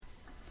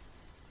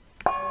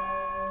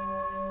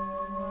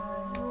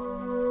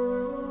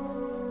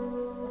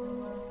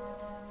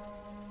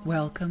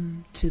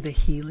Welcome to the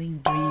Healing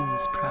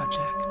Dreams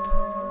Project,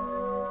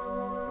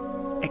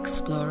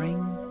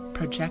 exploring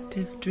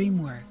projective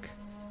dream work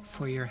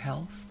for your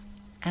health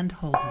and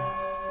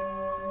wholeness.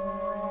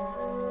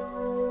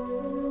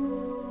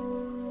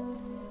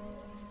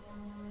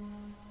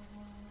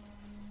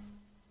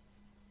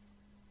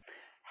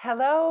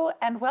 Hello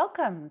and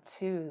welcome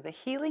to the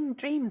Healing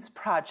Dreams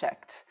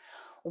Project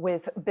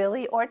with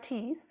Billy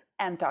Ortiz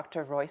and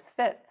Dr. Royce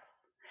Fitz.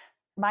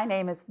 My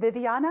name is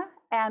Viviana,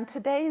 and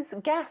today's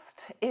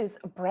guest is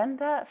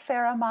Brenda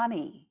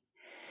Ferrimani.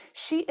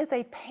 She is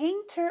a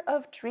painter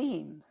of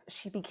dreams.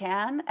 She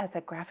began as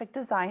a graphic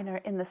designer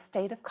in the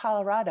state of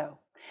Colorado,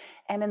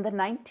 and in the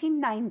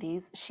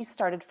 1990s, she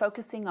started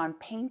focusing on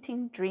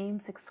painting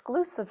dreams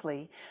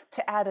exclusively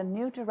to add a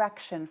new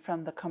direction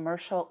from the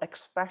commercial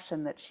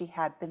expression that she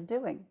had been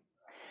doing.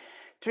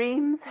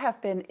 Dreams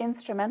have been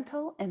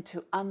instrumental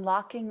into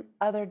unlocking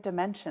other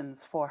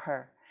dimensions for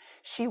her.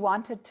 She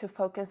wanted to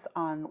focus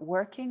on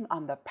working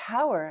on the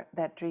power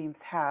that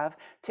dreams have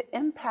to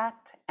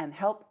impact and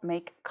help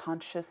make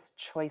conscious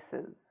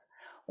choices.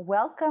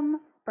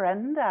 Welcome,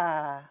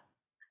 Brenda.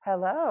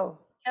 Hello.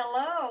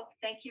 Hello.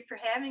 Thank you for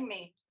having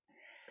me.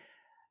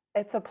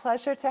 It's a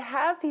pleasure to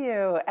have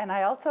you. And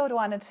I also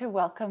wanted to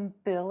welcome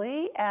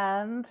Billy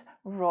and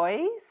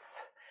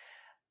Royce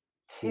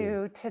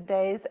to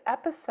today's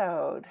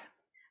episode.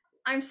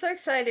 I'm so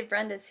excited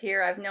Brenda's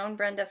here. I've known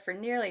Brenda for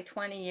nearly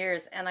 20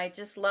 years, and I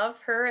just love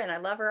her, and I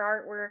love her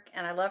artwork,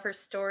 and I love her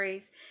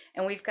stories.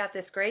 And we've got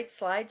this great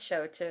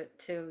slideshow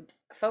to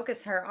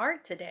focus her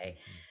art today.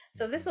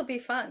 So this will be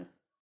fun.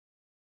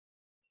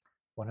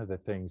 One of the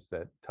things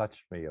that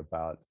touched me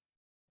about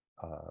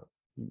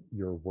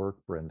your work,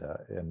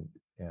 Brenda,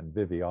 and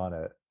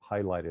Viviana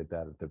highlighted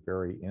that at the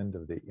very end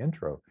of the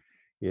intro,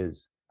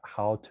 is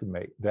how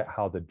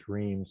the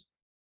dreams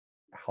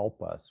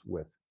help us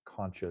with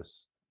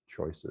conscious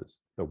choices,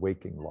 the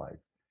waking life.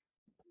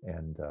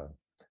 And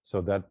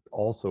so that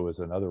also is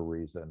another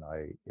reason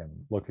I am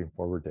looking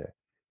forward to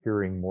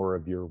hearing more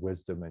of your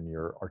wisdom and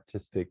your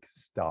artistic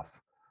stuff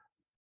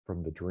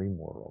from the dream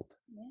world.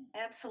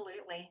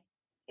 Absolutely.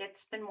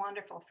 It's been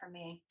wonderful for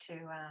me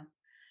to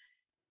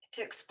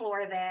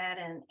explore that,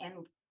 and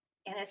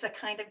it's a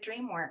kind of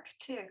dream work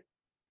too.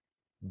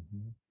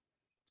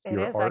 Mm-hmm.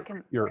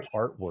 Your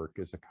artwork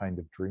is a kind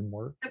of dream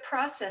work. The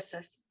process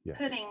of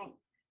putting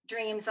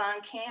dreams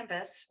on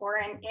canvas or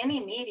in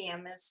any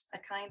medium is a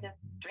kind of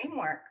dream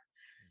work.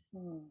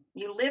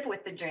 You live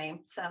with the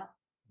dream. So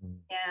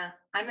yeah,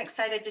 I'm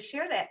excited to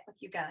share that with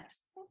you guys.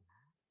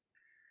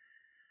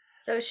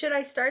 So should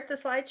I start the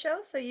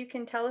slideshow so you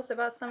can tell us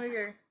about some of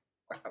your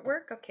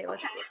work? Okay,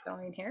 let's get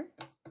going here.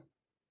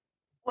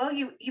 Well,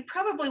 you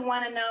probably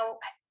want to know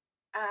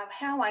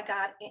how I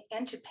got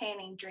into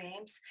painting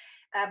dreams.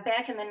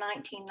 Back in the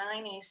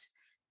 1990s,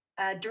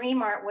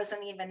 dream art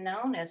wasn't even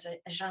known as a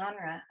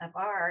genre of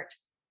art.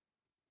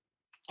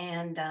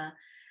 And,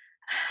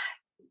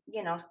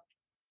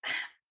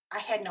 I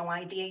had no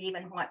idea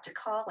even what to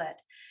call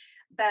it.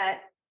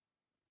 But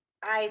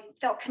I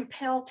felt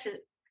compelled to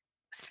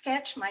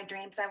sketch my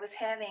dreams. I was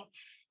having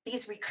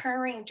these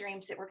recurring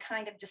dreams that were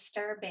kind of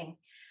disturbing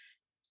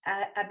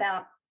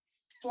about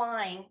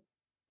flying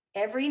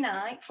every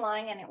night,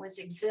 and it was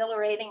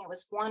exhilarating. It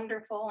was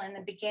wonderful in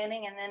the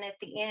beginning. And then at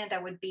the end,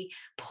 I would be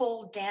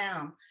pulled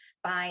down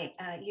by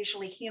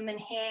usually human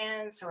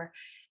hands or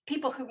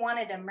people who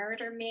wanted to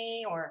murder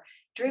me, or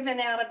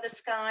driven out of the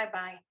sky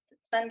by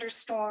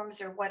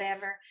thunderstorms or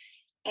whatever.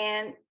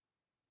 And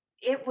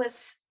it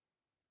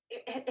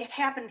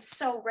happened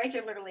so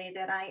regularly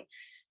that I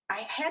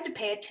had to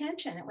pay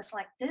attention. It was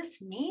like, this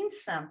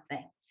means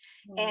something.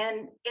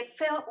 And it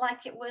felt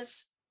like it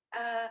was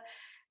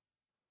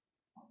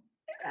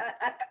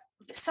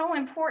so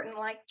important,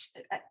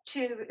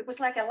 it was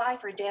like a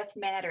life or death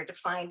matter to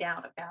find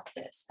out about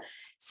this.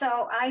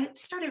 So I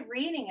started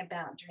reading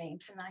about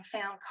dreams, and I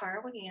found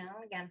Carl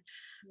Jung and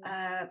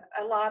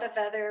a lot of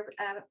other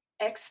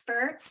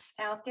experts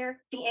out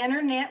there. The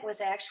internet was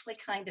actually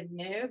kind of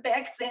new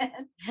back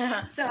then.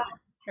 So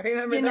I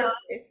remember those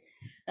days.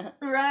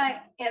 Right.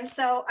 And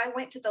so I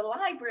went to the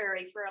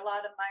library for a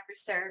lot of my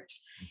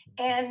research.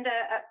 And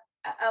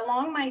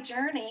along my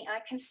journey, I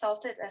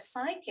consulted a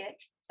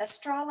psychic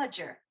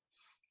astrologer.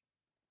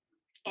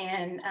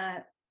 And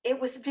it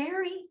was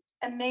very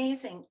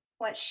amazing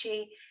what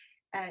she,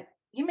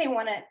 you may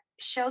want to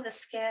show the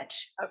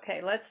sketch.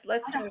 Okay, let's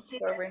move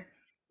forward.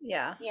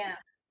 Yeah. Let's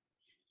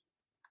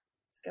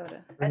go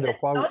to.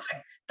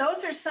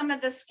 Those are some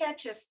of the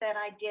sketches that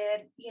I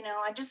did.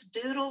 I just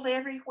doodled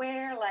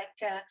everywhere, like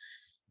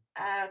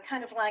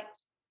kind of like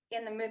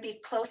in the movie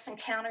Close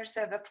Encounters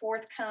of a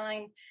Fourth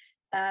Kind,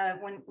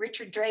 when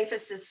Richard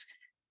Dreyfuss has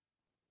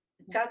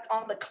got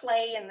all the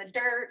clay and the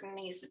dirt, and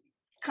he's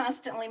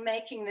constantly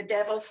making the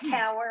Devil's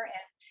Tower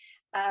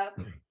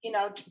and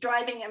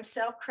driving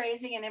himself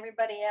crazy and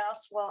everybody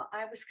else. Well,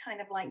 I was kind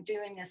of like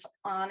doing this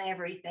on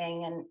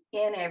everything and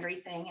in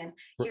everything. And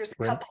here's a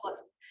couple of,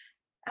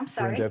 I'm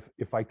sorry. Brenda,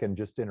 if I can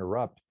just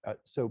interrupt.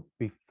 So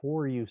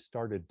before you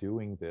started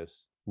doing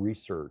this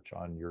research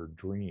on your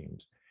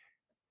dreams,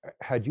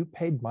 had you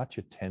paid much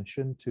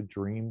attention to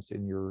dreams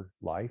in your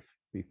life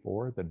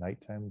before, the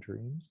nighttime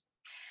dreams?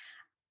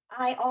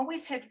 I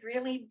always had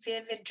really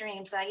vivid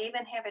dreams. I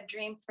even have a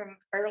dream from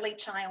early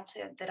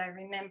childhood that I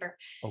remember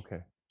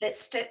Okay. that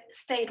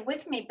stayed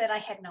with me, but I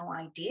had no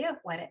idea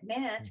what it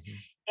meant. Mhm,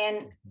 And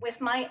mhm,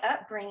 with my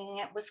upbringing,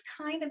 it was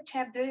kind of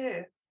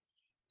taboo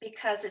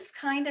because it's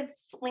kind of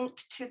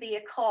linked to the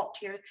occult.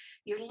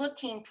 You're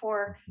looking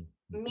for mhm,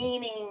 mhm.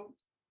 meaning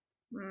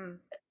Mm.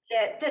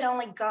 that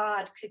only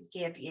God could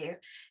give you.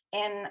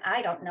 And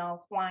I don't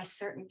know why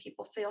certain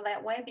people feel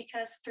that way,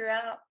 because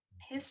throughout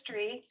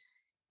history,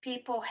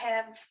 people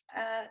have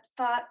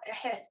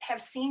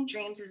have seen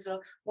dreams as a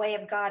way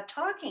of God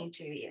talking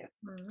to you.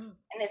 Mhm.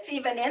 And it's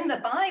even in the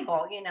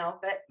Bible,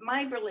 but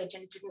my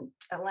religion didn't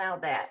allow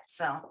that.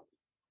 So,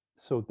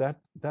 So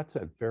that's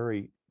a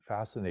very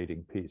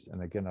fascinating piece.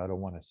 And again, I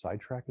don't want to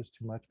sidetrack us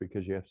too much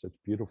because you have such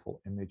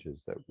beautiful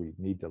images that we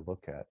need to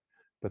look at.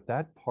 But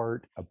that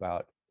part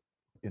about,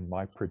 in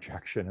my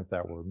projection, if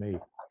that were me,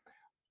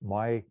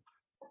 my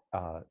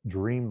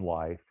dream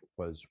life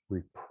was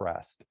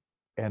repressed,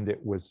 and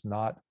it was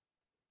not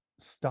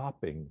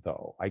stopping,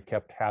 though. I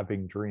kept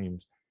having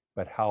dreams,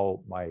 but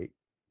how my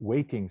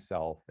waking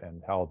self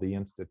and how the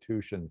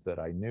institutions that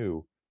I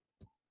knew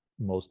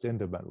most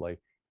intimately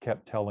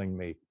kept telling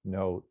me,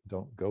 no,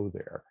 don't go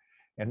there.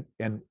 And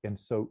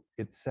so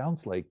it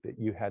sounds like that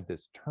you had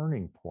this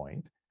turning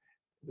point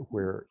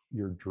where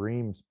your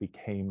dreams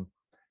became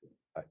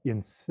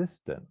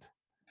insistent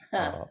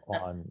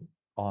on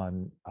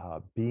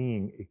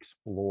being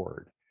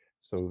explored.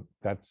 So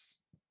that's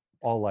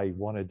all I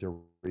wanted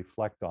to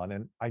reflect on.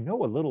 And I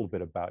know a little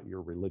bit about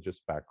your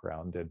religious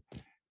background, and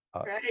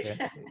uh, right.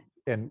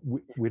 and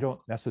we don't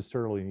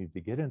necessarily need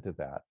to get into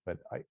that, but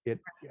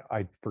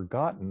I'd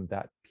forgotten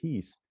that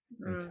piece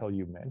Mm. until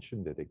you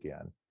mentioned it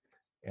again.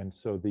 And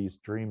so these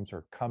dreams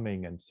are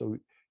coming, and so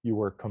you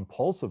were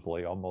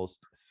compulsively almost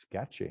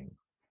sketching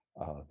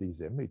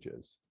these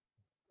images.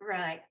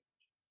 Right.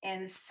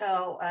 And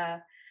so,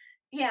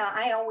 yeah,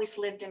 I always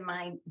lived in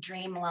my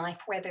dream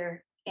life,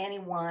 whether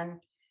anyone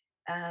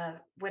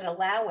would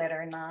allow it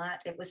or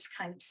not. It was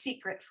kind of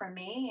secret for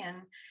me.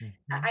 And Mhm.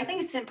 I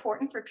think it's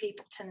important for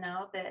people to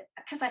know that,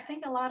 because I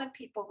think a lot of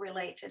people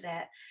relate to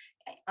that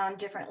on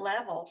different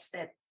levels,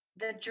 that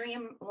the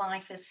dream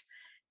life is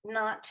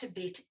not to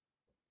be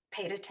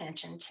paid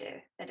attention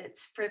to, that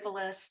it's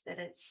frivolous, that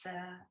it's,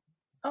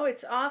 Oh,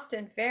 it's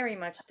often very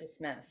much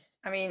dismissed.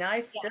 I mean, I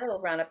yeah, still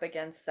run up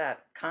against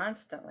that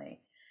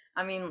constantly.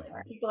 I mean,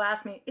 right, people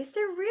ask me, is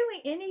there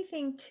really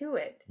anything to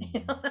it?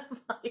 Mhm.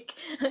 I'm like,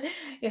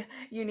 yeah,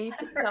 you need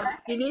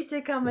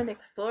to come and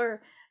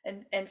explore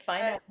and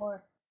find right. out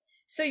more.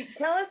 So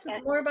tell us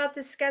And, more about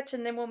the sketch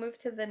and then we'll move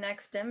to the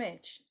next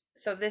image.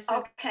 So this is,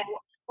 okay,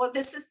 well,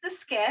 this is the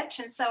sketch.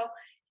 And so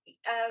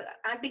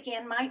I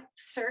began my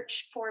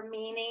search for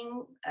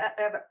meaning,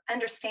 of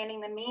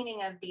understanding the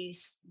meaning of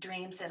these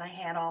dreams that I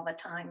had all the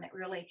time that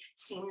really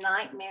seemed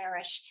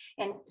nightmarish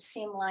and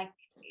seemed like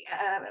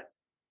a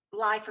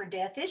life or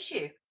death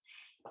issue.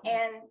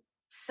 And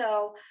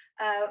so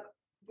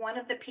one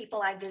of the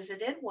people I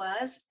visited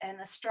was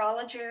an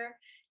astrologer,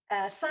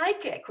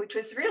 psychic, which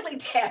was really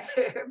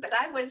taboo. But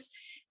I was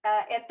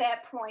at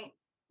that point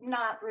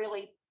not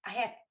really, I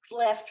had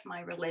left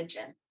my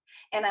religion.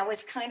 And I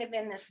was kind of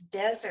in this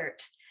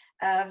desert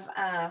of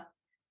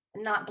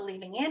not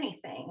believing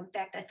anything. In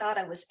fact, I thought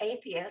I was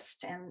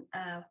atheist. Mhm.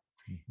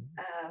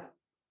 Uh,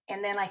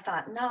 and then I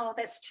thought, no,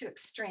 that's too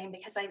extreme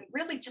because I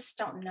really just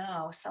don't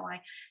know. So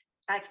I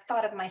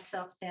thought of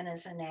myself then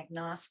as an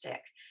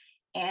agnostic.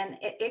 And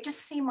it just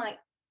seemed like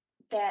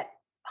that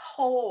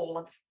hole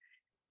of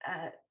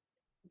uh,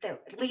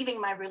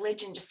 leaving my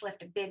religion just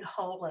left a big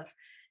hole of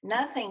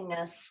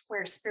nothingness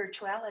where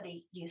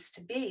spirituality used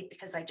to be,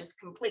 because I just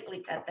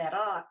completely cut that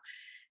off.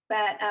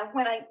 But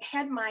when I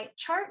had my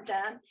chart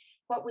done,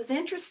 what was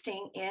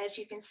interesting is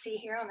you can see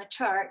here on the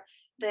chart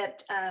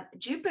that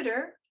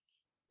Jupiter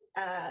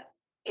uh,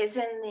 is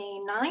in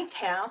the ninth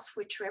house,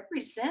 which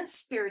represents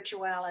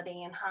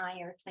spirituality and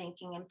higher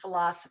thinking and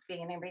philosophy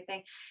and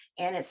everything.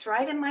 And it's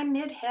right in my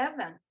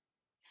midheaven.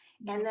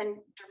 And then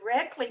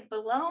directly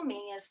below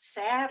me is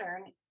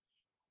Saturn,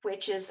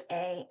 which is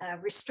a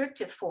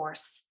restrictive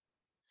force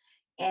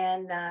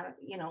and,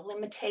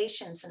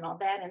 limitations and all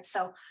that. And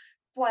so,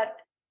 what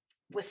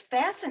was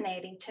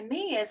fascinating to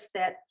me is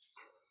that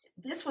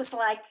this was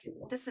like,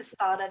 this is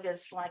thought of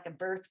as like a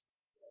birth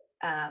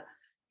uh,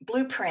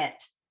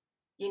 blueprint.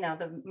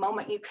 The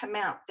moment you come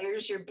out,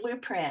 there's your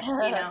blueprint.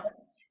 yeah.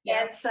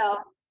 And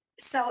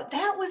so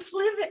that was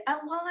living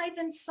alive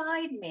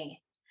inside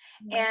me.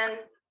 And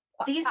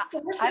these I'm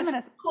forces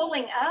going to,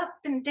 pulling up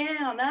and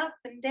down.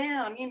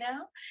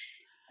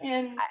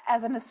 And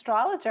as an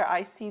astrologer,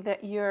 I see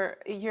that you're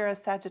a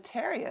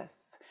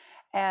Sagittarius.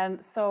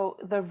 And so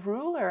the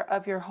ruler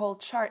of your whole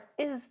chart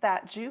is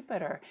that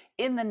Jupiter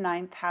in the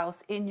ninth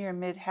house in your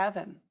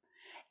midheaven,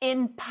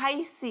 in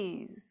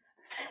Pisces.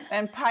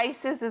 And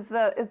Pisces is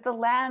the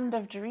land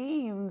of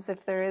dreams,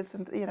 if there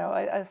isn't,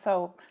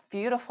 so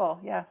beautiful.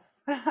 Yes.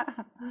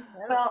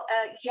 Well,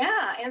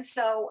 yeah. And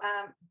so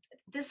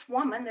this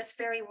woman, this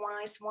very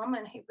wise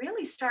woman, who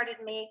really started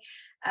me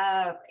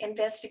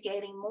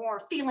investigating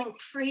more, feeling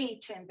free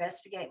to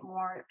investigate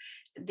more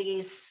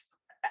these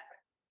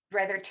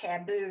rather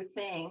taboo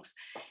things.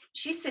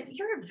 She said,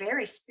 "You're a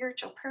very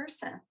spiritual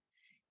person."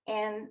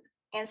 And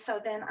so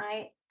then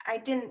I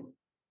didn't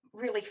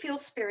really feel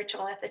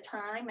spiritual at the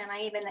time. And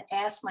I even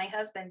asked my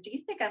husband, "Do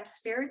you think I'm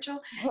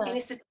spiritual?" And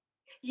he said,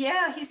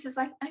 "Yeah." He says,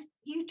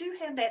 You do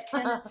have that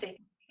tendency."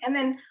 And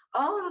then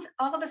all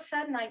of a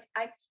sudden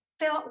I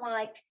felt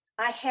like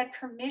I had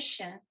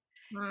permission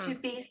to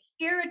Mm. be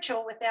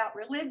spiritual without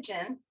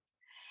religion.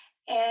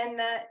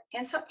 And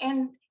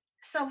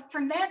so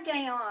from that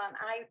day on,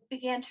 I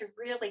began to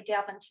really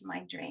delve into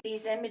my dream,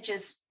 these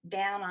images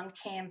down on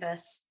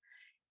canvas,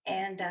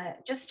 and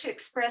just to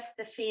express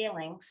the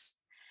feelings.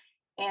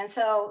 And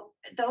so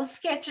those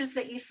sketches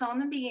that you saw in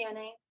the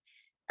beginning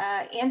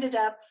ended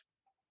up,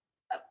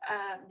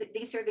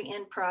 these are the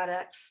end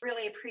products.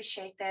 Really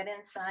appreciate that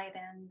insight.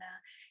 And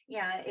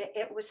yeah,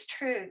 it was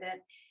true that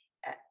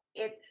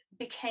it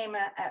became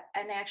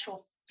an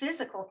actual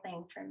physical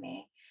thing for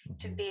me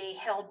to Mhm. be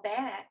held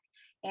back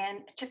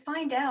and to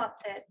find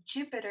out that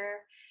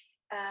Jupiter,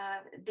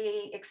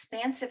 the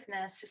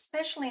expansiveness,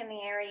 especially in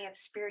the area of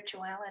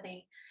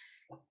spirituality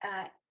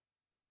uh,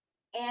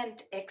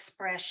 and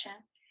expression,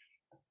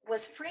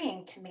 was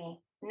freeing to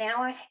me.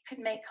 Now I could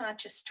make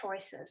conscious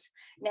choices.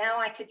 Now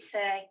I could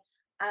say,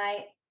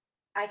 I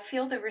I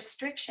feel the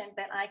restriction,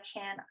 but I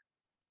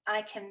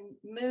can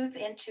move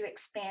into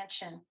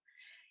expansion,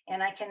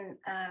 and I can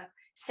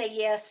say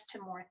yes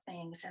to more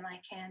things, and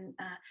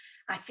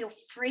I feel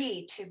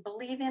free to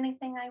believe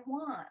anything I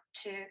want,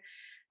 to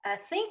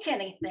think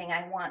anything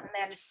I want, and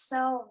that is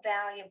so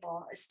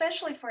valuable,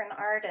 especially for an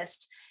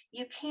artist.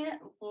 You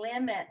can't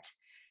limit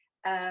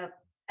uh,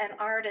 an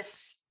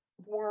artist's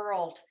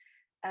world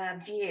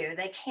view.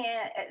 They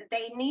can't.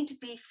 They need to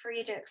be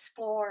free to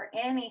explore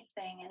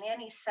anything and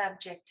any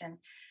subject and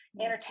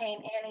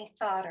entertain any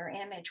thought or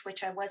image,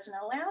 which I wasn't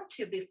allowed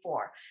to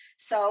before.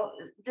 So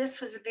this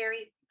was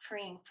very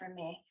freeing for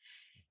me.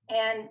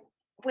 And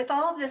with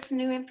all this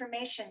new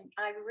information,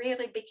 I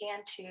really began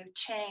to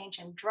change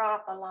and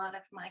drop a lot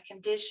of my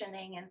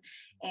conditioning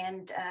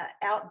and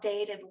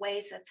outdated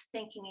ways of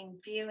thinking and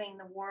viewing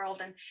the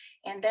world,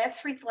 and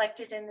that's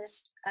reflected in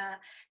this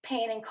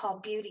painting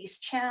called Beauty's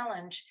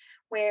Challenge,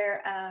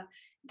 where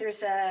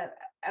there's a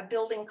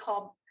building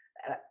called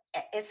uh,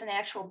 it's an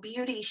actual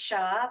beauty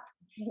shop,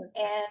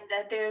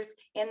 and there's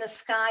in the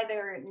sky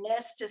there are a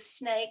nest of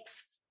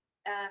snakes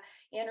uh,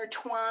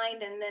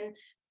 intertwined, and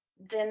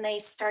then they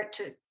start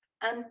to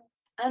un-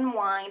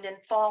 unwind and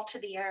fall to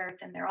the earth,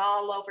 and they're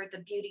all over the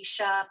beauty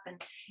shop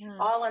and Mm.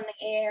 all in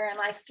the air, and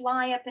I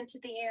fly up into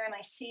the air and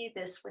I see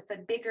this with a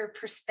bigger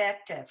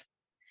perspective.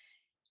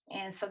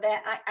 And so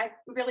that I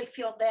really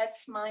feel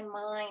that's my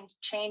mind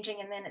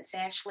changing, and then it's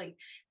actually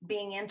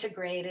being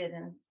integrated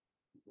and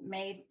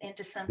made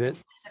into something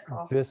This,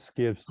 physical. this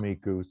gives me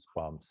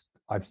goosebumps.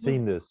 I've Mhm.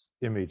 seen this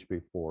image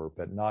before,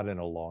 but not in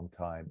a long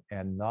time.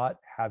 And not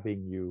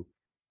having you,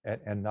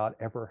 and not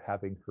ever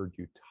having heard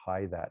you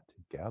tie that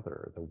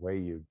together the way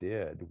you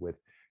did with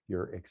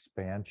your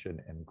expansion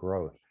and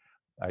growth.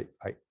 I,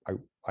 I, I,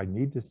 I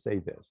need to say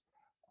this.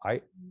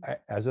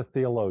 As a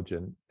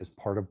theologian, as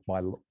part of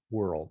my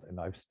world, and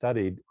I've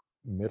studied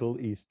Middle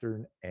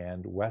Eastern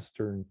and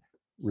Western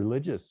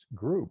religious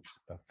groups,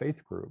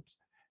 faith groups,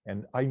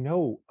 and I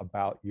know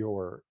about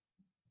your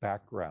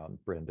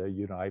background, Brenda.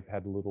 I've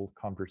had little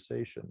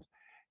conversations,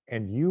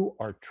 and you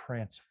are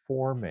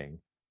transforming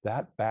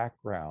that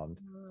background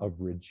Mm. of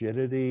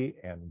rigidity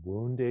and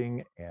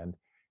wounding and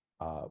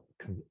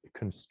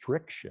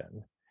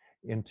constriction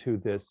into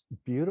this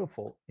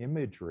beautiful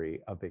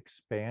imagery of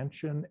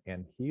expansion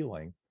and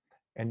healing.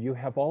 And you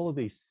have all of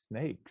these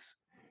snakes,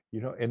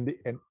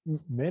 and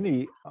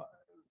many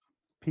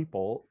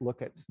people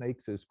look at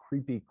snakes as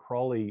creepy,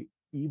 crawly,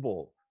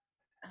 evil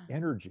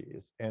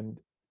energies. And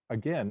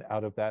again,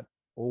 out of that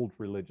old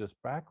religious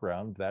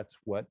background, that's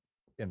what,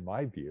 in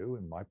my view,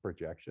 in my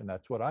projection,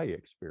 that's what I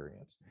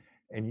experienced.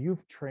 And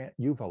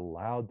you've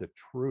allowed the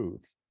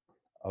truth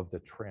of the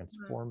Mm.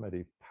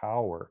 transformative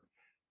power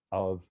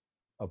of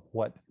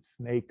what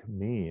snake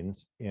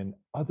means in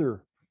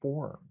other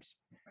forms,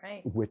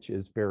 Right. which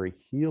is very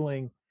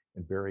healing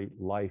and very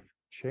life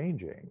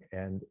changing.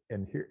 And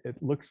here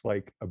it looks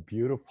like a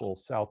beautiful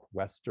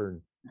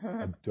southwestern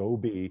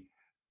adobe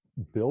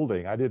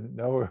building. I didn't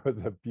know it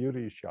was a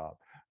beauty shop.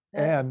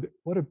 Yeah. And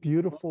what a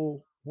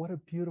beautiful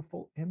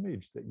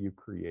image that you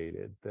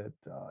created that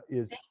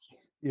is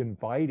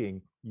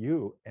inviting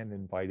you and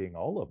inviting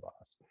all of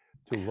us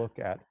to look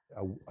at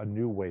a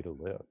new way to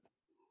live.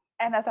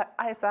 And as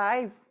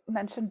I've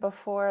mentioned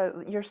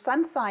before, your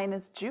sun sign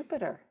is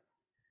Jupiter.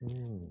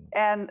 Mm,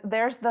 And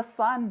there's the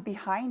sun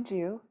behind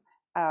you.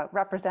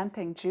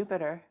 representing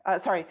Jupiter.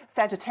 Sorry,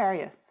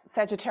 Sagittarius.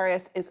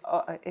 Sagittarius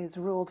is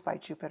ruled by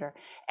Jupiter,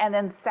 and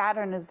then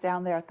Saturn is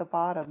down there at the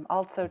bottom.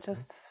 Also,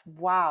 just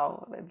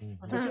wow,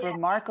 just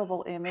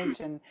remarkable image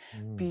and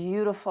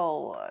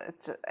beautiful,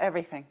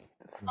 everything,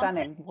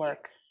 stunning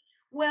work.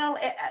 Well,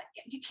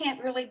 you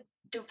can't really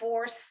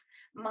divorce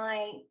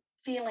my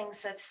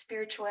feelings of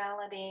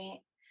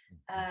spirituality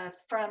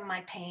from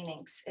my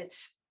paintings.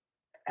 It's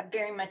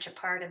very much a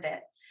part of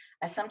it.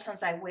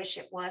 Sometimes I wish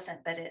it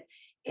wasn't, but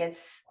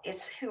it's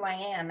who I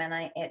am,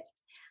 and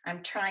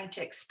I'm trying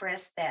to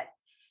express that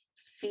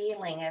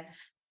feeling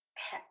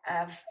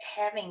of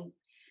having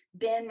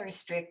been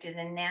restricted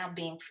and now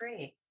being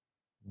free.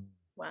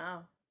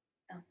 Wow.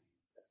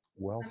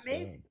 Well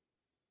Amazing. said.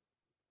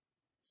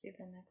 See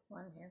the next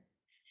one here.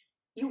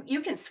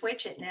 You can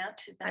switch it now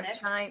to the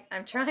next.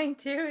 I'm trying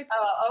to.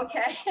 Oh,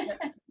 okay.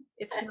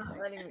 It's not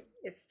letting me.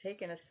 It's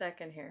taking a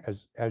second here.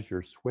 As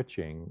you're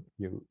switching,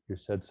 you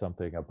said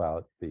something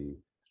about the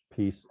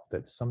piece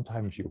that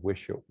sometimes you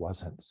wish it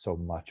wasn't so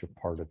much a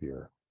part of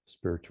your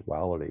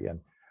spirituality.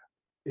 And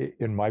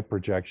in my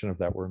projection, if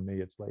that were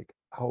me, it's like,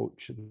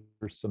 ouch,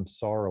 there's some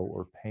sorrow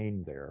or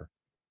pain there.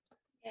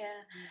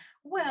 Yeah.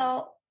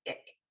 Well,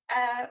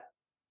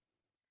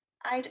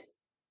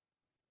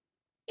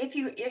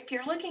 if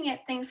you're looking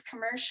at things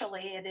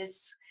commercially, it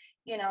is,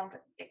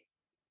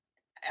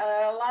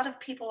 a lot of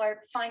people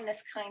find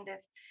this kind of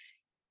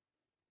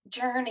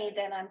journey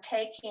that I'm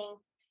taking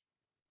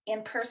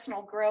in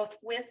personal growth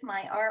with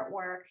my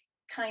artwork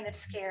kind of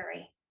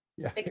scary.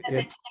 Yeah, because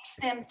it takes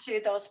them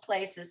to those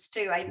places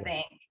too, I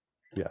think.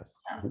 Yes.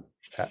 So,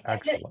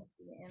 excellent.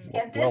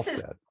 And well this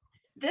said.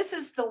 this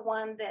is the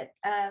one that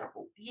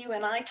you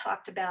and I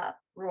talked about,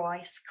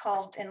 Royce,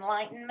 called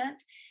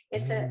Enlightenment.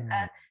 It's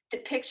a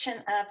depiction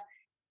of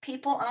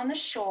people on the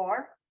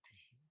shore,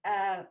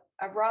 a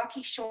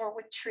rocky shore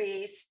with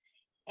trees,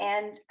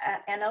 and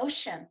an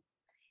ocean.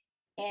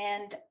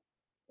 And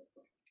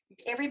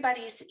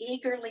everybody's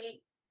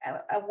eagerly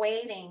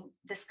awaiting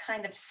this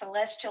kind of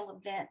celestial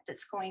event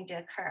that's going to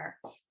occur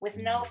with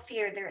no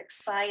fear. They're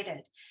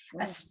excited.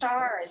 A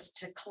star is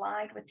to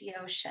collide with the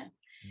ocean.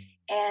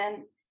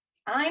 And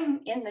I'm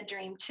in the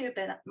dream too,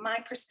 but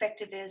my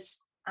perspective is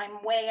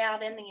I'm way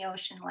out in the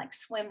ocean, like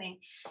swimming,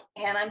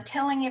 and I'm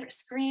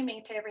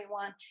screaming to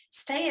everyone,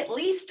 stay at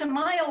least a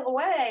mile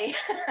away.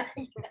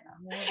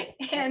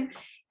 And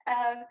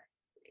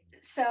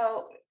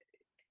so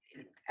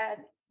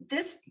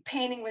this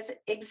painting was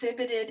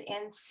exhibited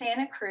in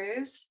Santa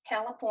Cruz,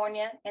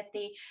 California,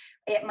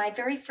 at my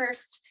very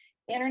first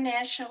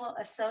International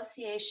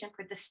Association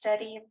for the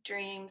Study of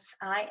Dreams,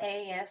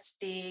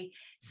 IASD,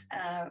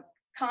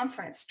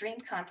 conference, dream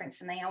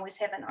conference, and they always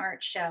have an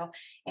art show.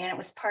 And it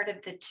was part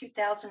of the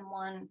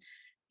 2001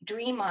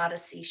 Dream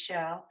Odyssey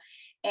show.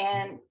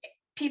 And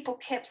people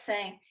kept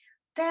saying,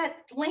 that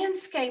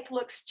landscape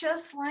looks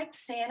just like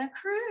Santa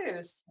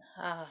Cruz.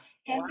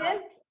 And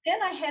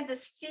then I had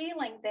this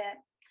feeling that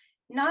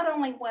not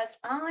only was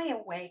I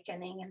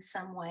awakening in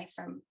some way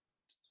from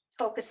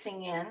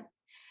focusing in,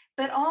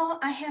 but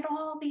I had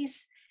all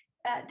these,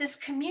 this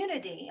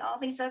community, all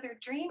these other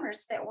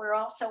dreamers that were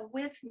also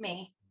with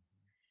me,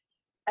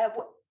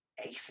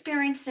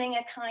 experiencing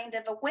a kind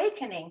of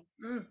awakening.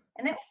 And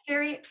that was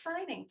very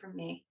exciting for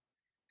me.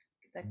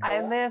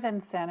 I live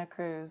in Santa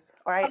Cruz,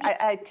 or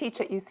I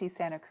teach at UC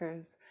Santa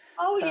Cruz.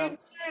 Oh, so. You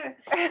do?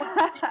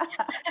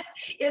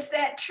 Is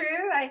that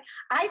true?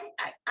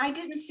 I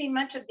didn't see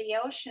much of the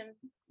ocean,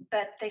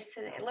 but they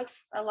said it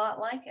looks a lot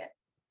like it.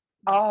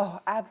 Oh,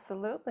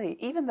 absolutely.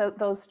 Even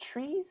those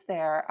trees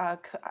there,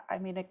 I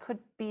mean, it could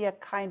be a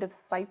kind of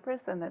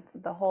cypress, and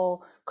the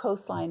whole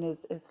coastline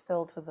is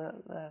filled with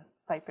the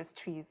cypress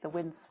trees, the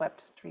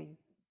windswept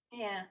trees.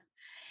 Yeah.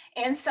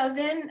 And so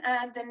then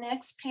the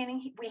next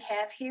painting we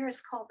have here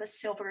is called The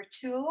Silver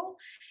Tool.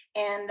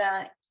 And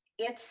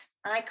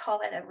I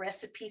call it a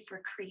recipe for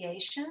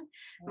creation.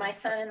 My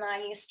son and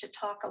I used to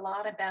talk a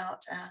lot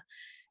about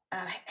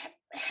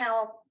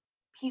how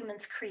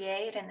humans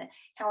create and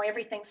how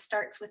everything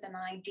starts with an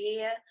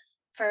idea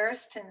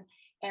first,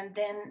 and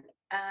then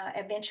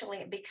eventually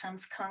it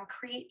becomes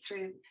concrete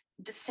through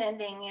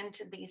descending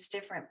into these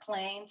different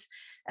planes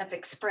of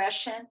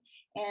expression.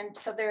 And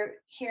so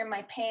here in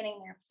my painting,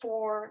 there are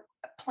 4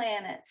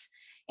 planets.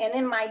 And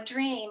in my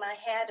dream, I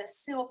had a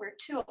silver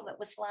tool that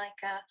was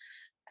like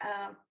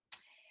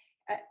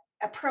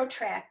a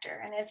protractor.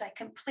 And as I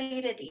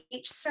completed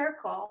each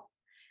circle,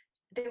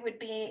 there would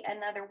be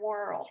another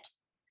world.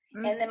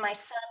 And then my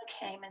son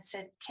came and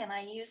said, can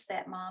I use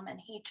that, Mom? And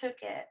he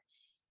took it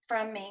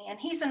from me. And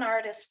he's an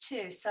artist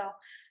too. So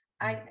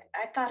I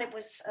thought it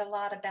was a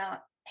lot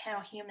about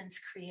how humans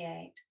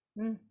create.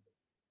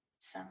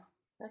 So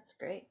that's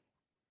great.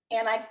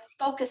 And I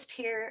focused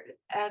here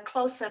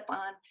close up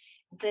on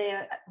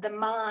the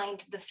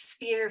mind, the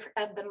sphere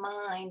of the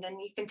mind. And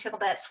you can tell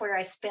that's where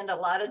I spend a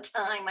lot of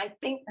time. I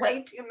think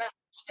way too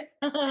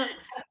much.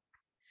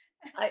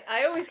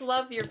 I always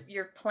love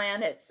your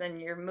planets and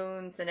your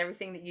moons and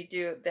everything that you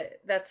do.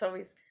 That's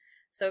always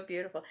so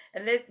beautiful.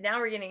 And now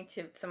we're getting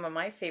to some of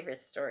my favorite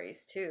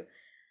stories too.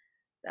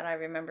 that I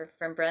remember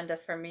from Brenda,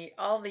 from me,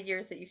 all the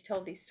years that you've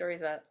told these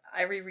stories.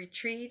 I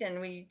retreat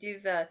and we do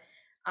the,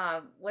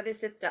 what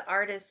is it, the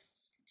artists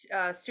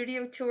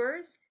studio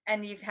tours,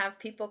 and you have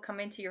people come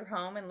into your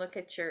home and look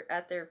at your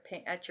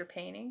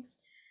paintings.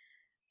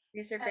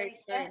 These are great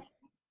Yeah, stories.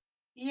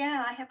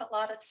 yeah, I have a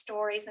lot of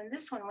stories, and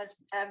this one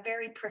was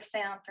very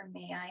profound for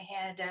me.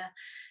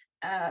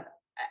 Uh,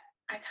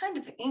 I kind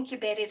of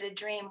incubated a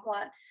dream.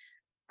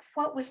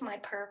 What was my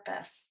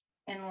purpose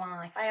in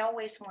life? I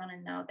always want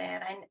to know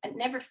that. I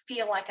never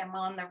feel like I'm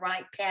on the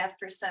right path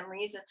for some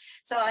reason.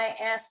 So I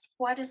asked,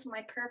 what is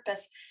my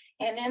purpose?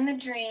 And in the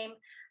dream,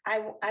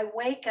 I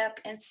wake up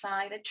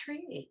inside a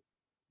tree.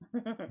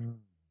 Mm.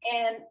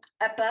 And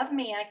above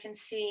me, I can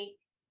see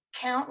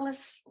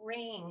countless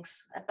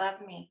rings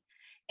above me.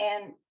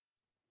 And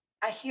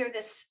I hear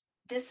this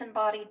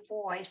disembodied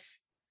voice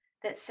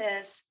that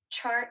says,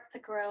 chart the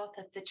growth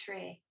of the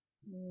tree.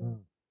 Mm, Mm.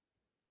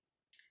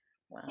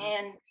 wow.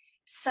 And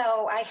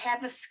so I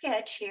have a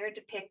sketch here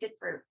depicted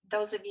for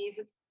those of you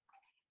who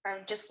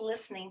are just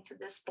listening to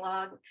this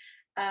blog.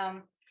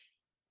 Um,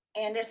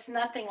 and it's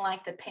nothing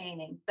like the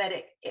painting, but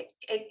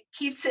it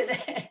keeps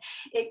it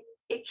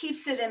it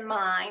keeps it in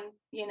mind,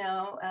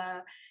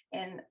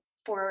 and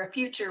for a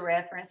future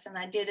reference. And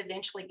I did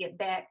eventually get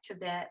back to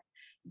that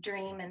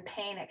dream and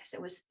paint it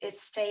because it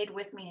stayed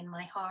with me in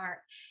my heart.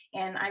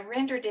 And I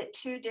rendered it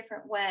two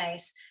different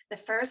ways. The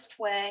first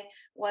way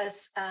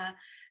was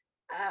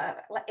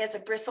as a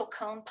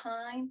bristlecone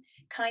pine,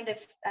 kind of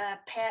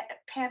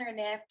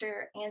patterned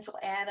after Ansel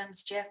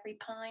Adams' Jeffrey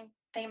Pine,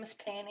 famous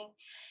painting.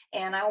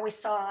 And I always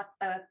saw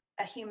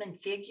a human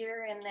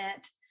figure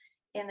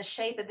in the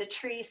shape of the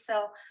tree.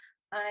 So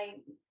I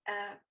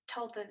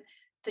told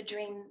the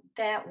dream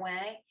that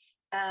way.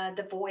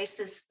 The voice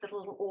is the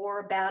little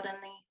orb out in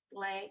the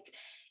lake.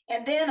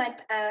 And then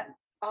I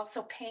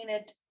also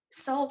painted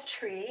Soul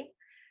Tree,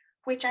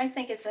 which I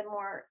think is a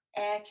more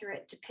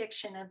accurate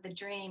depiction of the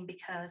dream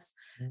because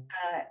Mm.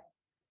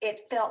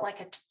 it felt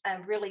like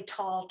a really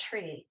tall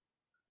tree.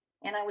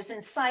 And I was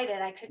inside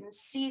it. I couldn't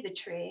see the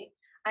tree.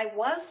 I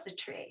was the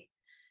tree.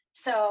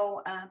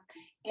 So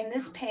in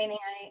this painting,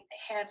 I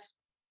have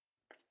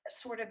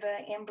sort of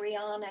an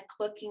embryonic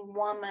looking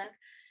woman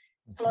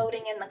Mhm.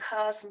 floating in the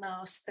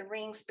cosmos. The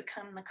rings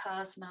become the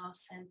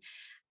cosmos. And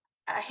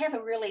I have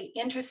a really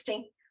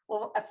interesting,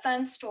 well, a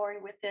fun story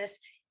with this.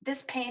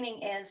 This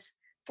painting is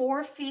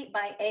 4 feet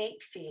by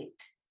 8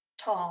 feet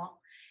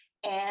tall.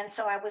 And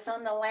so I was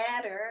on the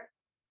ladder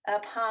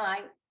up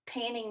high,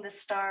 painting the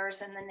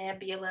stars and the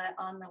nebula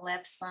on the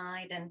left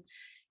side. And,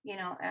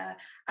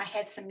 I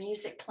had some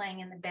music playing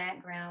in the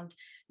background.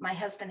 My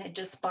husband had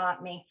just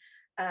bought me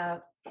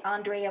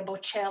Andrea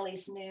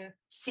Bocelli's new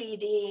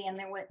CD,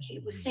 and he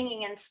was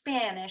singing in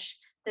Spanish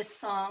this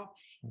song,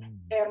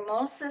 Mm.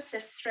 Hermosas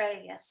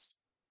Estrellas.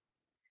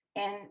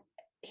 And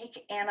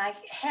I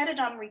had it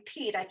on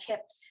repeat. I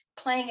kept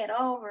playing it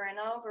over and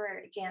over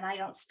again. I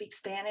don't speak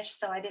Spanish,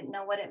 so I didn't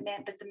know what it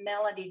meant, but the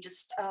melody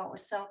just it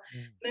was so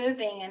Mm.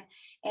 moving.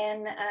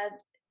 And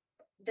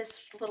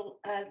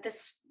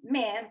this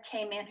man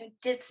came in who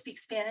did speak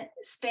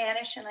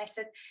Spanish, and I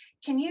said,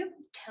 "Can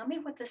you tell me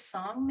what this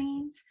song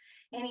means?"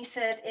 And he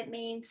said, "It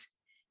means,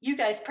 you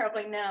guys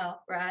probably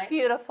know, right?"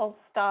 Beautiful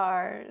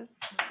stars.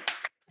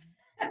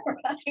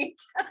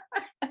 Right.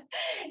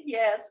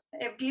 Yes,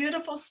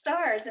 beautiful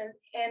stars.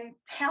 And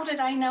how did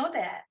I know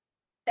that?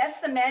 That's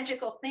the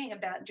magical thing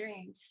about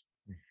dreams,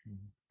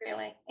 Mhm.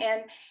 really.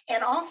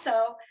 And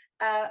also,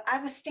 I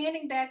was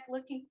standing back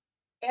looking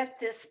at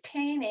this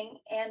painting,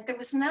 and there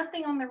was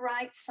nothing on the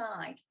right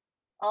side.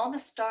 All the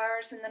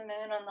stars and the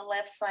moon on the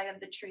left side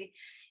of the tree.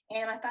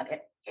 And I thought,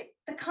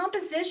 the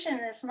composition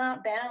is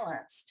not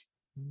balanced.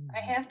 I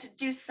Mm. have to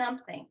do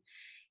something.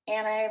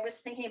 And I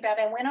was thinking about,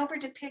 I went over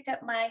to pick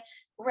up my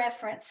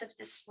reference of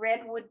this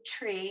redwood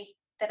tree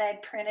that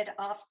I'd printed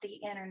off the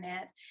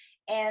internet.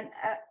 And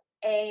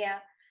a, uh,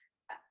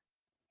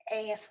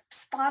 a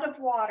spot of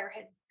water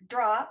had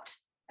dropped,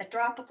 a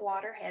drop of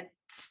water had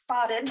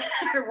spotted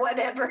or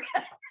whatever.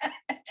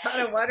 Pot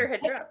of water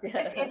had dropped.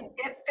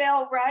 It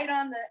fell right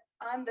on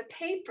the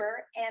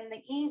paper, and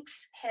the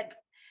inks had,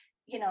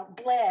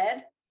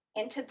 bled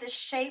into this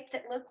shape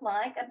that looked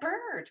like a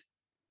bird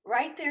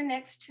right there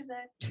next to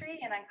the tree.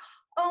 And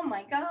oh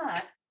my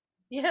God,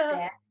 Yeah.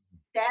 that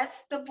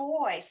that's the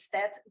voice.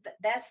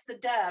 That's the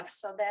dove.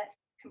 So that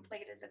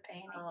completed the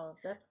painting. Oh,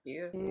 that's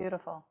beautiful.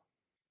 Beautiful.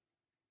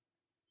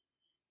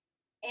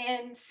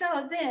 And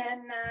so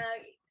then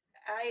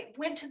I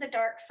went to the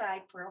dark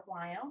side for a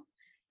while,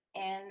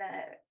 and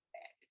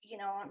you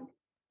know,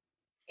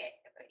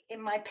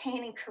 in my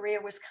painting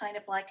career was kind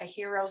of like a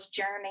hero's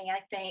journey,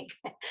 I think.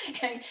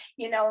 And,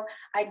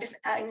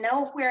 I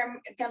know where I'm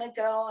going to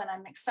go, and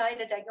I'm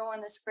excited. I go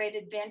on this great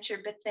adventure,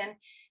 but then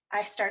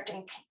I start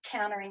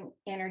encountering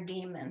inner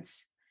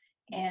demons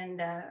and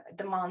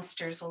the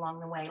monsters along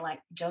the way, like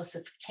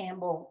Joseph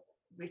Campbell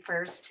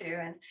refers to.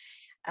 And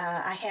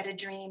I had a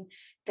dream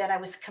that I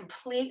was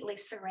completely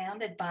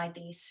surrounded by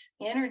these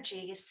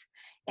energies,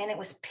 and it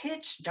was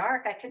pitch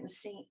dark. I couldn't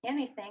see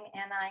anything,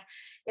 and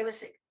it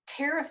was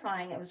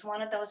terrifying. It was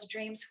one of those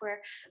dreams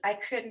where I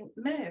couldn't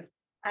move.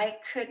 I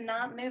could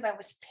not move. I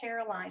was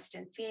paralyzed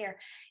in fear.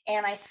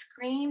 And I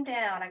screamed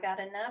out. I got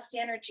enough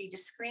energy to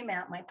scream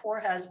out. My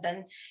poor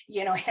husband,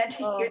 had to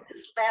hear Oh,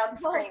 this loud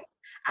scream.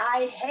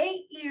 I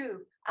hate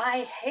you.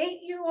 I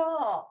hate you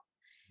all.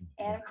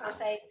 And of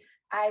course,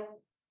 I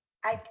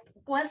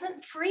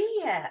wasn't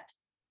free yet.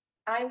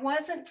 I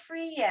wasn't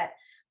free yet.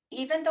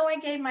 Even though I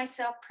gave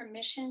myself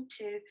permission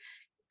to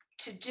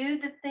do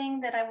the thing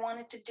that I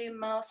wanted to do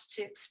most,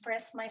 to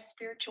express my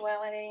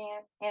spirituality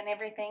and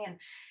everything,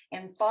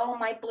 and follow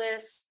my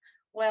bliss.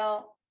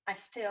 Well, I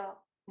still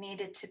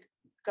needed to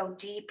go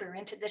deeper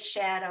into the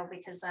shadow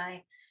because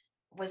I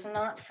was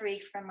not free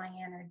from my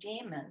inner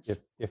demons.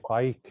 If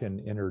I can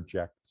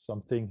interject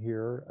something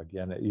here,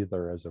 again,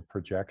 either as a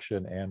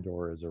projection and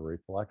or as a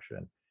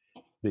reflection,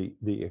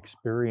 the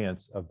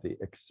experience of the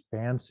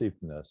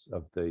expansiveness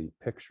of the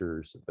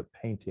pictures, the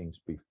paintings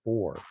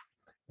before,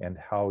 and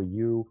how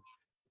you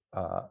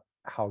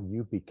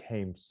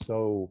became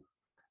so,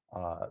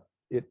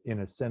 in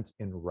a sense,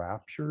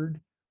 enraptured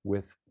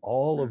with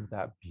all of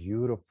that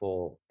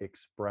beautiful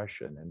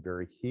expression and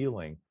very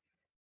healing.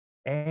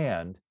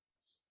 And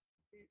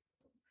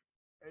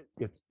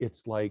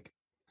it's like,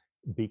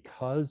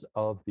 because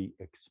of the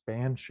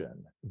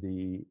expansion,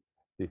 the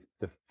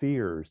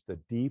fears, the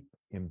deep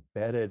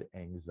embedded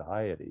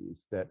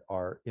anxieties that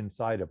are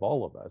inside of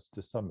all of us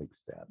to some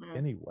extent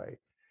anyway,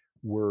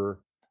 we're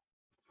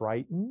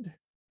frightened,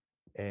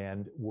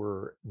 and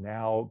we're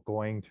now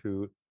going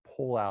to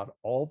pull out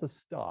all the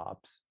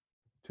stops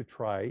to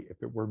try,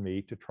 if it were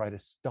me, to try to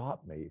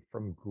stop me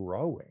from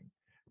growing.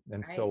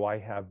 And so I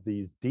have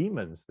these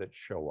demons that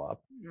show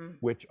up,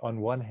 which on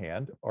one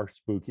hand are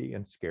spooky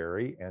and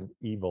scary and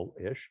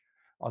evil-ish.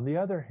 On the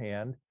other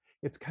hand,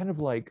 it's kind of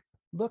like,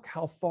 look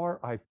how far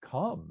I've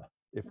come.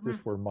 If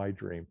this were my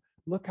dream,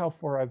 look how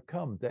far I've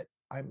come, that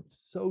I'm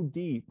so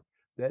deep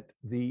that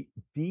the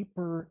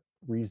deeper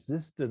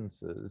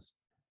resistances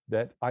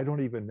that I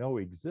don't even know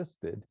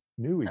existed,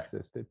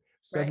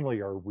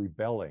 suddenly are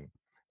rebelling.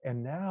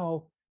 And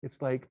now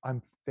it's like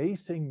I'm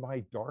facing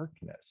my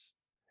darkness.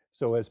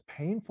 So as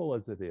painful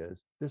as it is,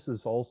 this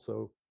is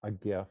also a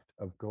gift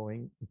of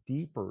going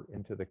deeper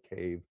into the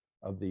cave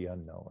of the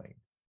unknowing.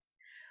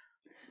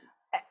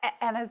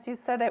 And as you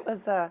said, it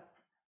was a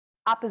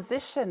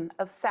opposition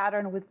of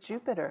Saturn with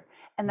Jupiter.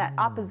 And that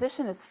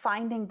opposition is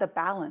finding the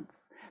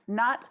balance,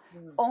 not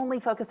only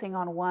focusing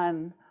on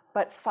one,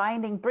 but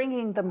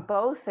bringing them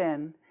both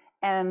in,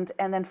 and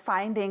then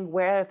finding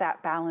where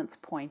that balance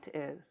point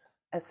is,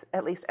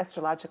 at least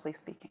astrologically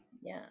speaking.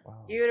 Yeah.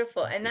 Wow.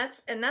 Beautiful. And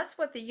that's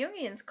what the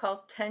Jungians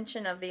call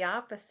tension of the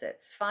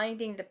opposites,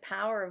 finding the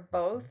power of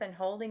both and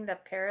holding the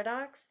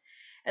paradox.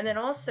 And then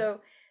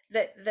also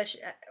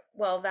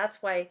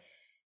that's why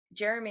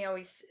Jeremy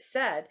always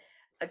said,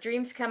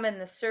 dreams come in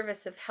the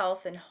service of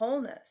health and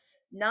wholeness,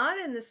 not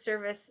in the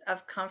service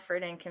of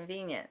comfort and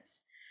convenience.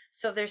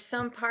 So there's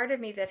some part of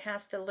me that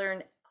has to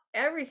learn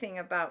everything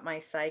about my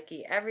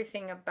psyche,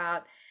 everything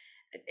about,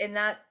 and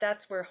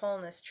that's where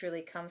wholeness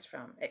truly comes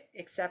from,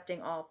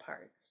 accepting all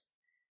parts.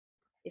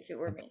 If it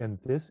were me. And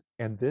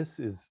this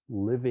is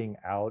living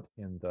out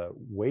in the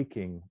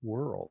waking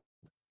world.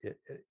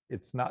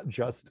 It's not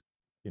just,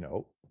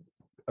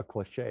 a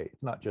cliche.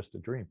 It's not just a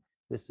dream.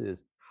 This is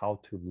how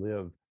to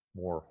live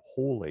more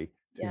wholly,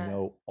 to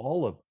know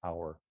all of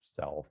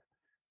ourself.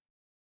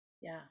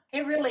 Yeah.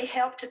 It really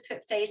helped to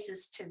put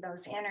faces to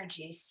those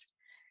energies,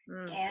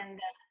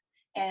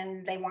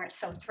 and they weren't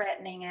so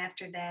threatening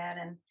after that.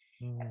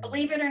 And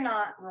believe it or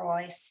not,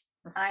 Royce,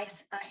 I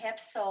have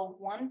sold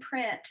one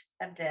print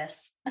of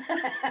this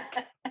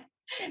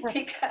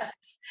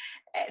because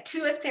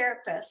to a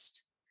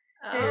therapist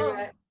who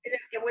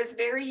it was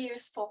very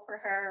useful for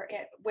her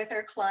with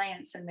her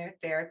clients in their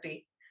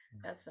therapy.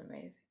 That's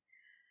amazing.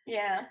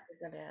 Yeah,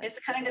 it's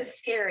kind of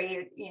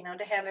scary,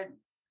 to have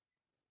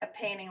a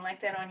painting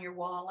like that on your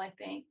wall, I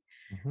think.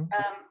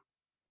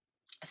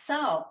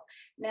 So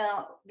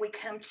now we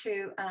come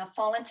to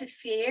Fall Into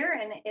Fear,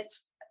 and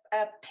it's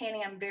a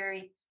painting I'm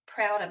very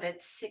proud of.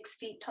 It's 6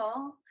 feet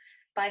tall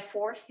by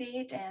 4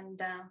 feet,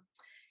 and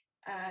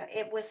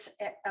it was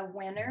a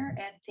winner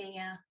at the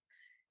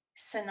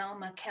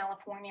Sonoma,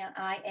 California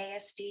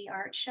IASD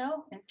art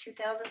show in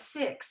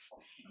 2006.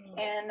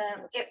 And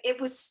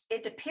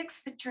it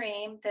depicts the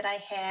dream that I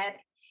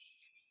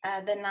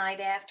had the night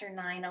after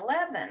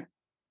 9/11.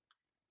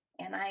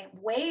 And I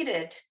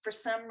waited for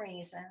some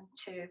reason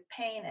to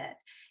paint it.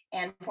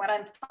 And what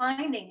I'm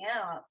finding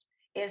out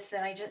is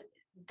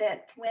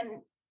that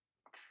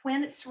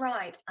when it's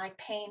right, I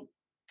paint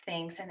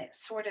things, and it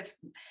sort of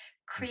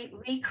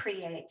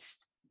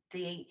recreates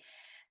the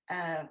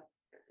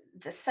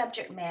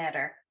subject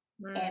matter,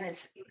 and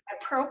it's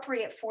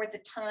appropriate for the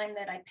time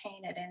that I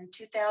painted. In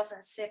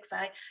 2006,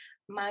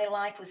 my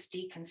life was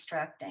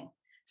deconstructing,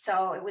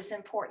 so it was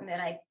important that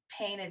I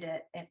painted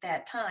it at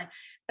that time.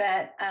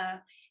 But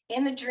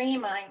in the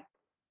dream,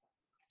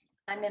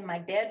 I'm in my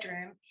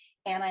bedroom,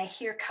 and I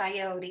hear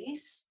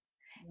coyotes,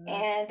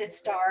 and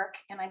it's dark,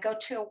 and I go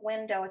to a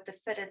window at the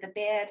foot of the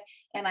bed,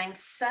 and I'm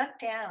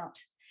sucked out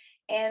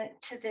and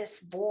to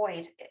this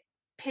void,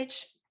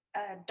 pitch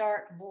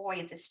dark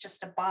void that's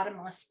just a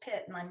bottomless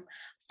pit, and I'm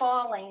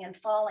falling and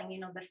falling. You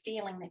know, the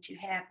feeling that you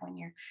have when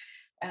you're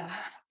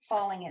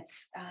falling,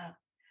 it's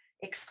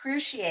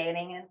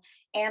excruciating,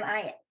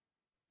 and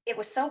it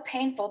was so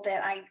painful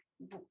that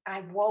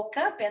I woke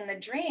up in the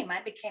dream.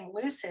 I became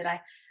lucid.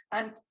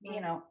 I'm,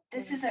 you know,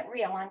 this isn't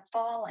real. I'm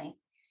falling.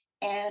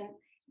 And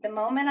the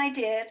moment I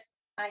did,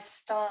 I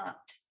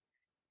stopped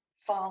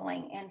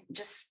falling and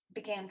just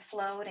began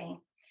floating.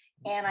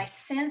 And I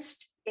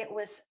sensed it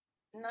was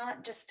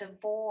not just a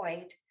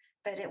void,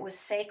 but it was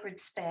sacred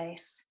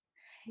space.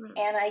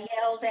 And I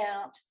yelled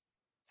out,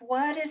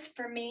 "What is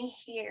for me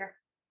here?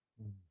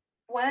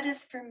 What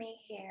is for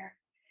me here?"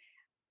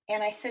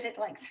 And I said it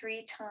like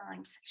 3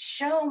 times.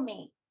 Show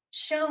me,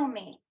 show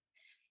me.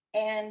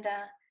 And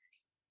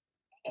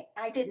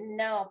I didn't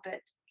know,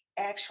 but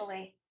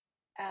actually,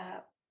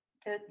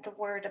 the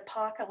word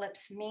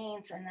apocalypse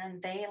means an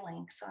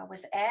unveiling. So I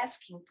was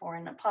asking for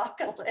an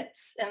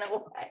apocalypse in a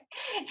way.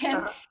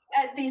 And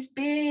these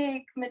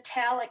big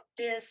metallic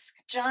discs,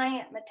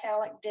 giant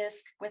metallic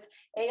discs with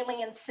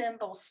alien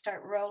symbols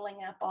start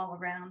rolling up all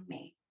around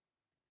me.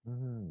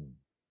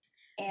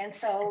 And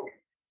so,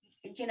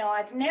 you know,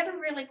 I've never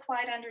really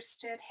quite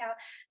understood how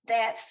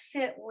that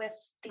fit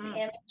with the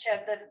image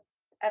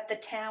of the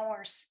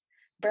towers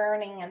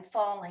burning and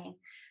falling,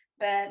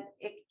 but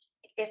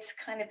it's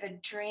kind of a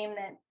dream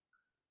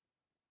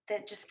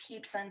that just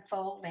keeps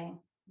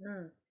unfolding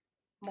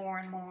more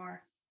and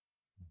more.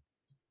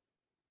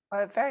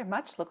 Well, it very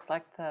much looks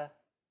like the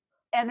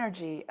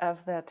energy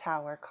of the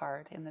tower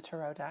card in the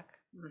tarot deck.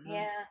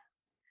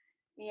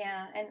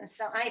 Yeah, and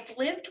so I've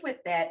lived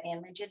with that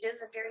image. It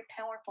is a very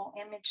powerful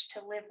image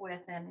to live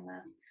with, and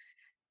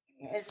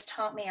it's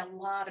taught me a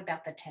lot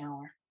about the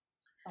tower,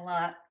 a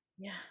lot.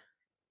 Yeah.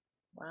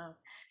 Wow.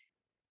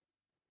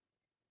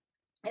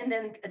 And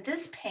then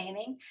this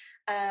painting,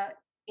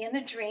 in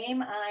the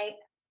dream, I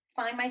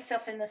find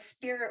myself in the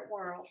spirit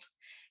world,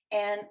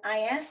 and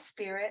I ask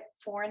Spirit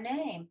for a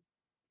name.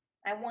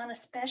 I want a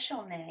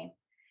special name.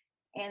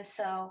 And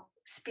so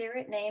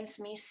Spirit names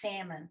me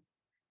Salmon.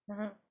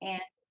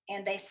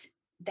 And they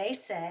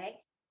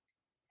say,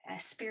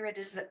 Spirit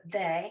is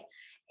they,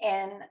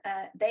 and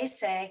they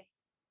say,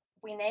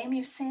 we name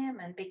you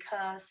Salmon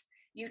because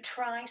you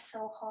try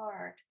so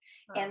hard.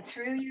 And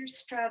through your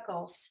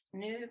struggles,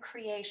 new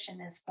creation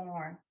is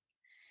born.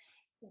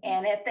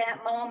 And at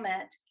that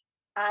moment,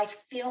 I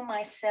feel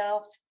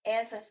myself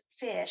as a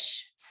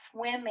fish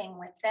swimming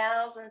with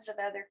thousands of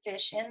other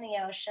fish in the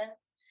ocean.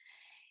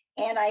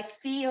 And I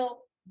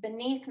feel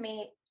beneath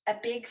me a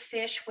big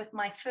fish with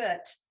my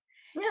foot.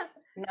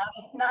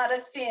 Not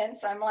a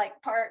fence. I'm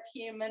like part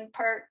human,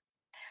 part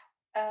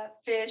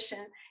fish.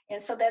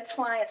 And so that's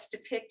why it's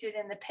depicted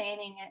in the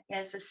painting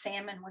as a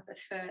salmon with a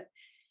foot.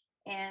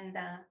 And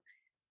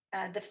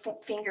the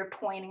finger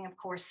pointing, of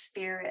course,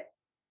 Spirit.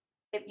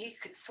 You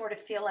could sort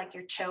of feel like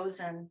you're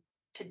chosen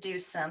to do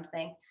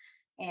something.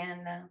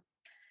 And,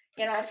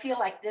 you know, I feel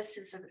like this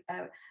is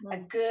a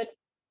good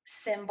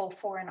symbol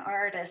for an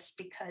artist,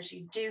 because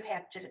you do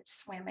have to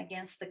swim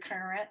against the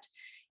current.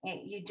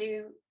 And you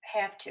do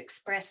have to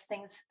express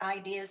things,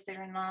 ideas that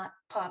are not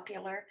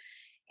popular.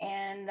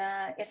 And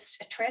it's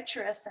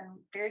treacherous and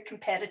very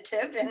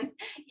competitive. And,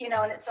 you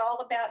know, and it's all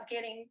about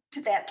getting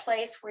to that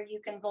place where you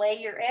can lay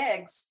your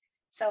eggs.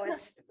 So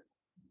it's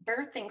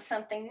birthing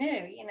something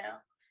new, you know.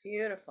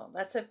 Beautiful.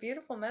 That's a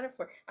beautiful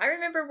metaphor. I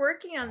remember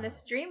working on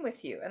this dream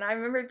with you, and I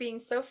remember being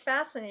so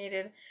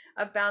fascinated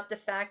about the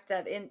fact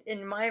that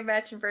in my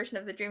imagined version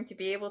of the dream, to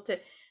be able to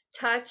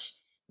touch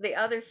the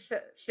other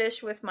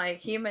fish with my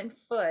human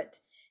foot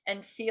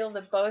and feel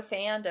the both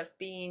and of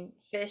being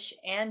fish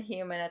and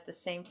human at the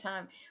same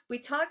time. We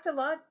talked a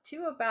lot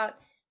too about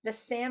the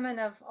salmon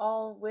of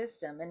all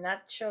wisdom, and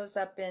that shows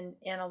up in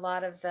a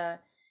lot of the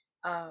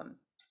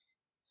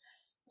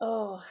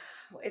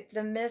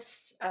the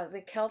myths,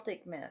 the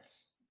Celtic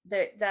myths,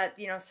 that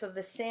you know, so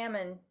the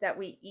salmon that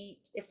we eat,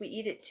 if we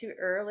eat it too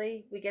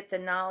early, we get the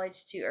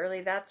knowledge too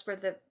early.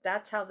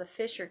 That's how the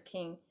Fisher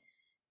King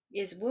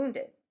is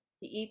wounded.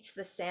 He eats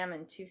the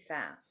salmon too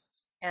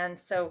fast. And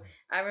so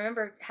I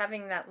remember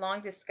having that long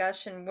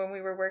discussion when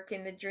we were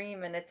working the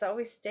dream, and it's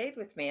always stayed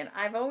with me. And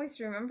I've always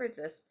remembered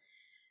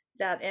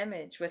that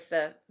image with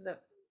that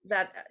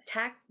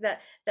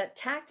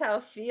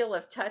tactile feel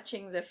of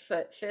touching the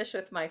fish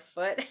with my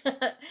foot,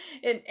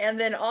 and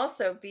then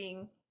also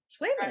being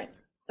swimming. Right.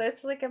 So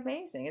it's like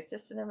amazing. It's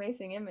just an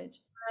amazing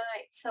image.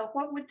 Right. So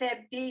what would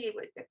that be?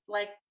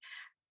 Like,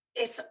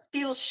 it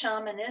feels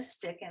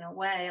shamanistic in a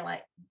way,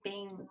 like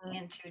being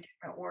in two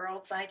different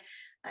worlds. I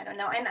don't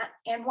know.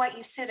 And what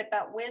you said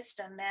about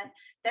wisdom,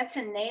 that's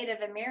in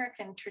Native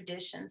American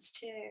traditions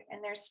too,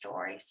 and their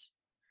stories.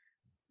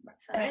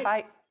 So,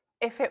 and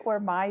if it were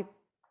my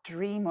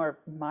dream or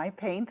my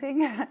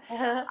painting,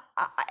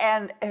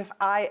 and if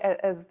I,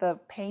 as the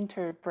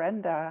painter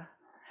Brenda,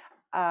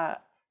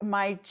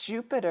 my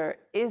Jupiter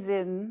is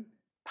in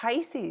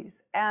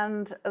Pisces,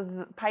 and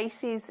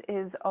Pisces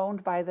is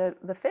owned by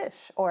the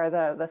fish, or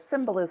the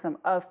symbolism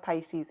of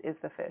Pisces is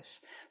the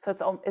fish.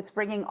 So it's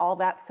bringing all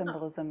that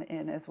symbolism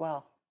in as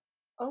well.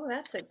 Oh,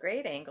 that's a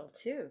great angle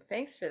too.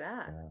 Thanks for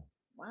that. Yeah.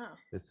 Wow.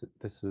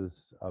 This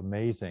is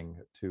amazing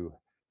to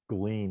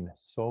glean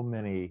so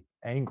many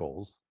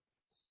angles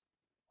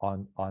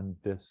on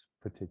this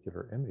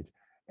particular image,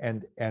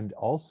 and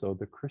also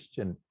the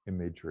Christian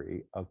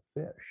imagery of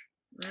fish,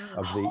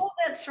 of the Oh,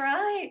 that's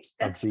right.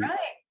 That's right.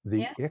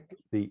 the Yeah.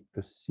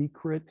 the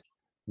secret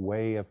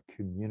way of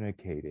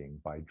communicating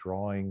by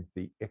drawing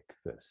the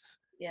ichthys,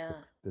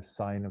 Yeah. the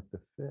sign of the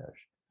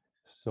fish,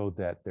 so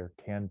that there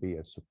can be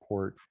a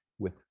support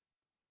with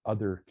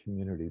other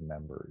community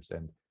members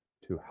and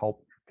to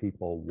help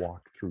people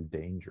walk through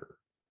danger.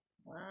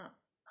 Wow.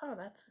 Oh,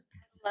 that's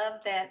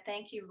Love that.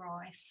 Thank you,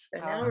 Royce. so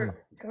now we're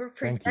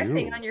Thank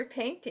projecting you. on your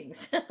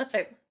paintings.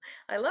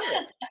 I love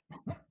it.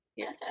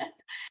 Yeah.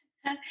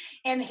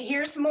 And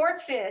here's more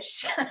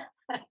fish.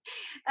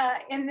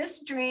 In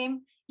this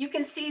dream, you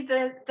can see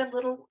the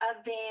little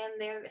van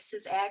there that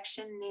says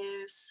Action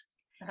News.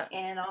 Uh-huh.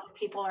 And all the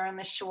people are on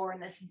the shore,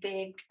 and this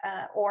big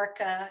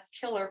orca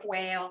killer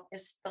whale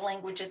is the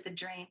language of the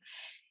dream.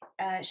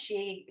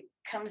 She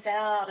comes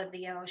out of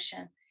the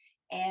ocean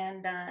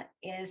and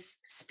is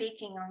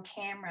speaking on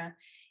camera.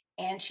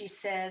 And she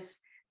says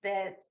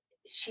that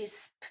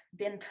she's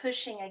been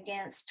pushing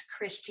against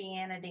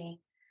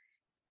Christianity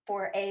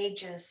for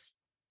ages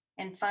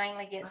and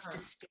finally gets to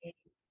speak.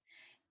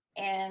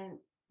 And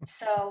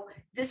so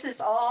this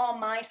is all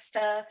my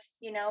stuff,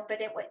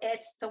 but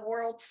it's the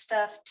world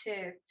stuff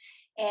too.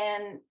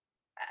 And,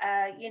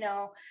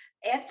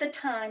 at the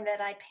time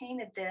that I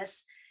painted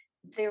this,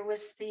 there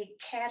was the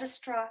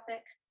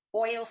catastrophic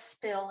oil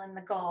spill in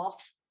the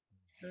Gulf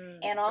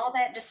and all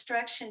that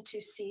destruction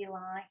to sea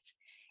life.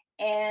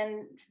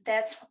 And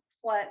that's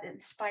what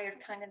inspired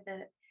kind of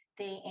the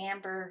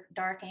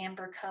dark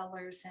amber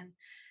colors. And,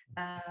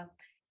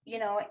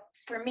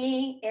 for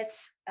me,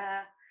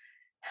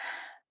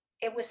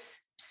 it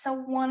was so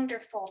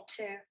wonderful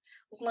to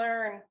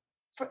learn.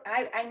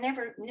 I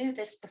never knew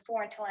this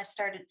before until I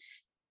started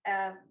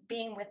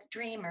being with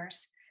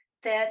dreamers,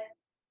 that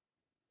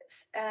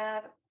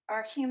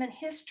our human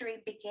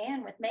history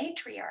began with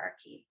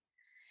matriarchy,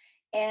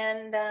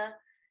 and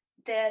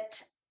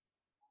that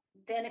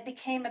then it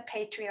became a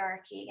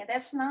patriarchy. And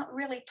that's not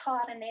really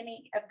taught in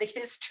any of the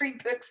history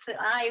books that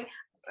I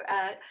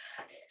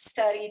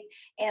studied,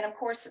 and of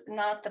course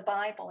not the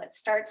Bible. It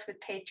starts with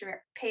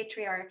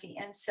patriarchy.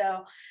 And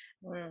so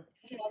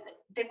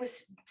there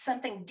was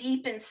something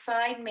deep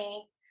inside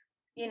me,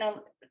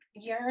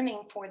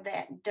 yearning for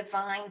that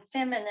divine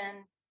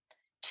feminine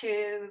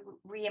to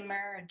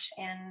reemerge.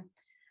 And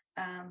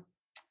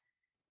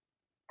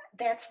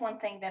that's one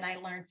thing that I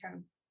learned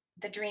from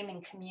the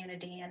dreaming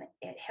community, and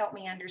it helped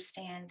me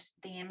understand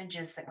the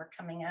images that were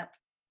coming up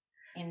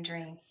in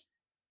dreams.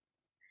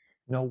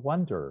 No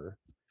wonder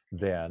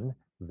then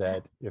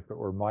that if it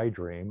were my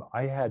dream,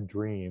 I had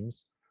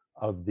dreams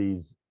of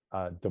these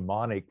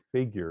demonic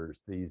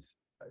figures, these,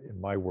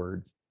 in my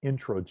words,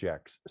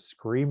 introjects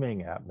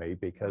screaming at me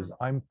because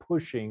I'm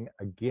pushing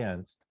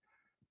against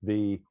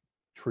the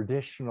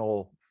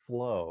traditional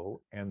flow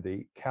and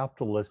the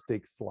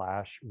capitalistic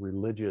 /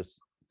 religious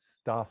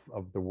stuff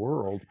of the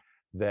world,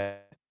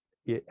 that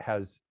it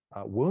has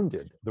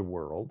wounded the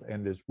world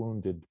and has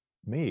wounded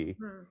me.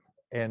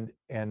 And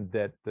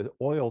that the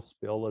oil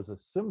spill is a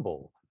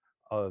symbol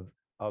of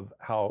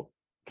how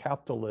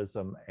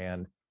capitalism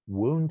and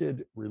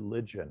wounded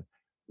religion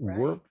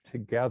work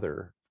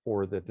together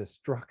for the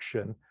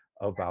destruction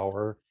of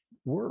our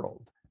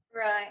world.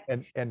 Right.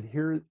 And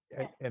here,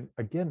 and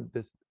again,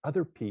 this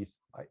other piece,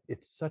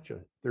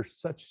 there's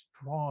such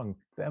strong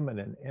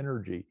feminine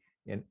energy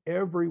in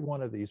every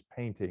one of these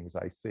paintings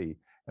I see.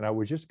 And I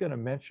was just going to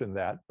mention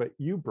that, but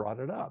you brought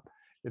it up.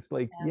 It's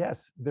like,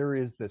 yes, there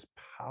is this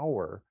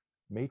power,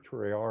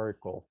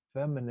 matriarchal,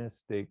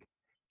 feministic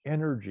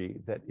energy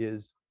that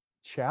is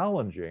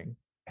challenging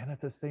and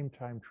at the same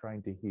time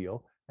trying to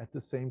heal, at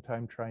the same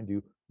time trying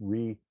to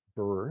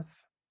rebirth.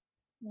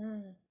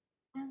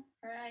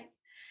 Right.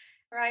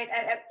 Right.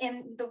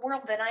 In the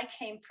world that I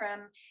came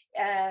from,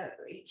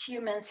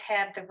 humans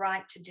have the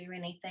right to do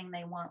anything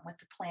they want with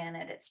the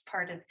planet. It's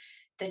part of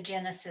the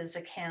Genesis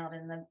account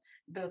in the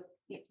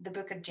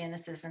book of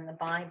Genesis in the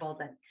Bible,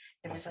 that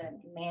there was a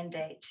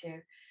mandate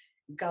to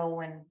go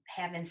and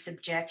have in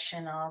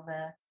subjection all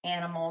the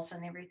animals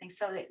and everything.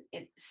 So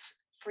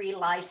it's free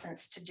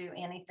license to do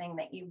anything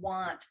that you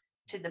want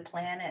to the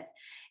planet.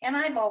 And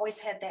I've always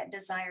had that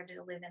desire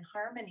to live in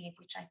harmony,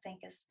 which I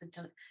think is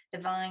the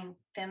divine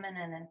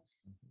feminine. And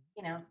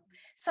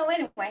so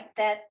anyway,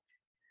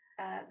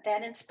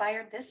 that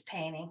inspired this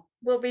painting.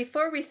 Well,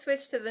 before we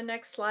switch to the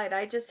next slide,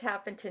 I just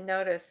happened to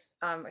notice,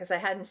 because I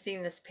hadn't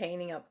seen this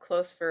painting up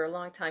close for a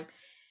long time,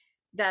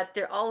 that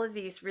all of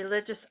these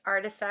religious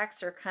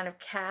artifacts are kind of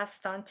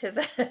cast onto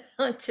the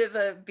onto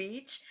the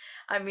beach.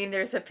 I mean,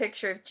 there's a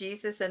picture of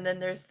Jesus, and then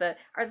there's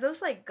are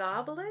those like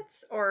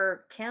goblets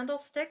or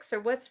candlesticks, or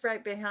what's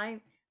right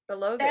behind?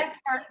 below That this.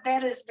 part,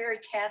 that is very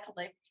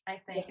Catholic, I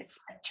think. Yeah. It's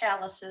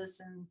chalices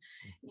and,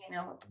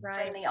 from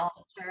Right. the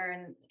altar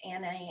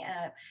and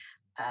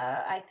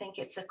I think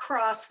it's a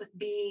cross with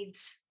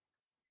beads.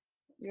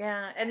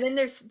 Yeah. And then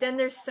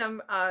there's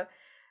some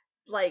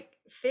like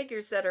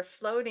figures that are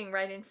floating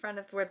right in front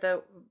of where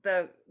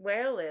the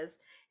whale is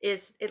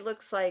it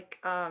looks like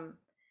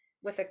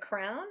with a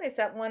crown. Is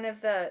that one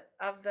of the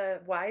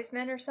wise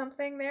men or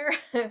something there?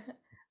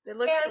 It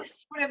looks Yeah, like,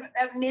 it's sort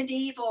of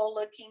medieval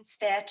looking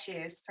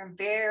statues from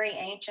very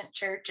ancient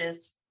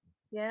churches.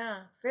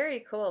 yeah,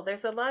 very cool.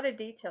 There's a lot of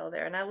detail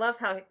there, and I love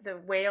how the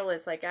whale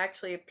is like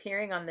actually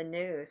appearing on the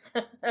news.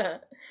 I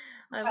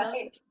love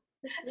it.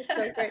 Right. It's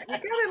so great. You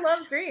gotta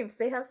love dreams.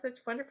 They have such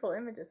wonderful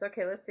images.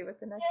 Okay, let's see what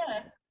the next one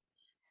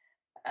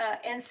Yeah. is.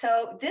 And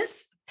so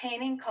this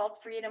painting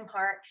called Freedom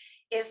Heart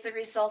is the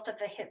result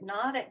of a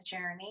hypnotic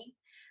journey.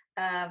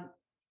 Um,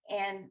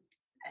 and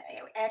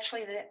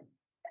actually,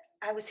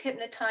 I was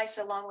hypnotized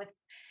along with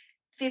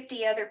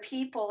 50 other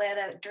people at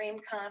a dream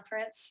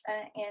conference,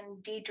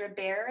 and Deidre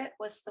Barrett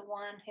was the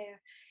one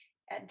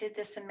who did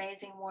this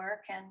amazing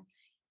work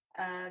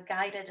and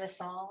guided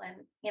us all. And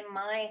in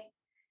my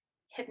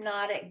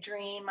hypnotic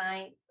dream,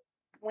 I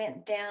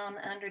went down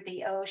under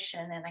the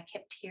ocean and I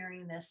kept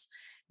hearing this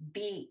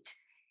beat.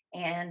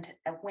 And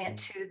I went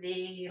to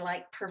the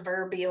like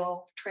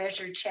proverbial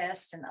treasure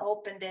chest and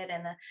opened it,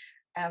 and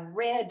a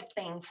red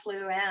thing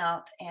flew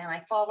out, and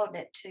I followed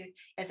it to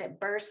as it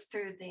burst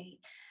through the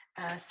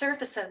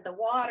surface of the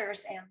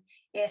waters, and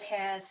it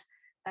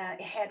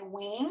had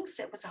wings.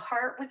 It was a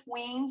heart with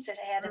wings. It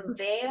had a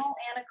veil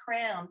and a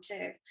crown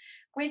too,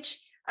 which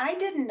I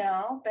didn't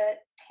know, but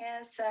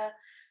has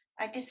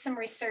I did some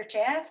research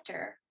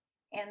after,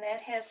 and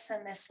that has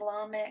some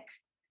Islamic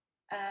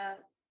uh,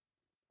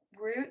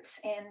 roots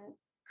and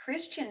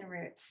Christian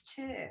roots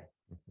too.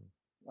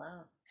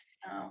 Wow.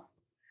 So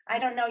I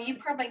don't know. You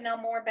probably know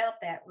more about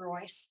that,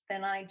 Royce,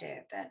 than I do.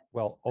 But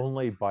Well,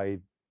 only by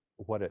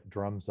what it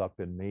drums up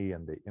in me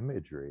and the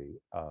imagery.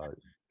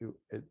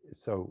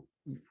 So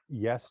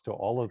yes to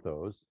all of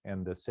those,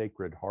 and the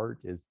Sacred Heart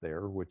is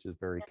there, which is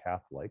very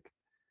Catholic.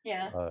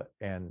 yeah,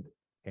 And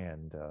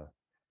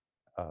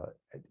uh,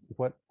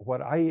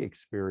 what I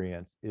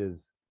experience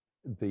is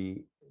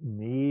the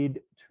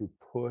need to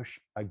push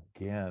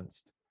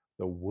against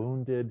the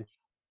wounded,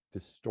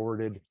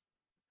 distorted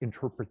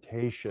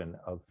interpretation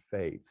of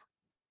faith.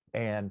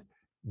 And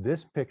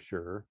this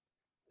picture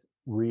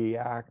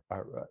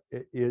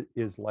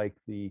is like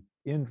the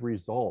end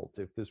result.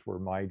 If this were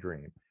my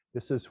dream,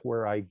 this is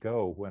where I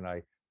go when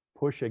I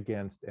push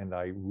against and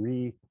I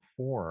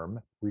reform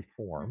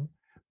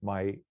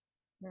my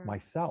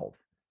myself.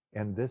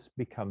 And this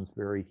becomes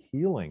very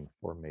healing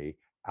for me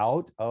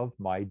out of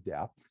my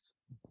depths,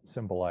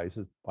 symbolized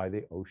by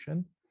the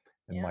ocean,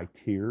 and Yeah. my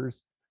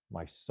tears,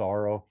 my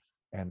sorrow.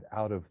 And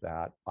out of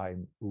that,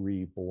 I'm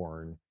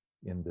reborn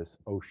in this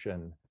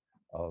ocean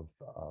of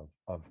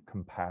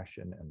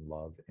compassion and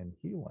love and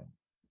healing.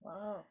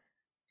 Wow.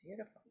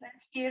 Beautiful.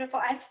 that's beautiful.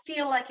 I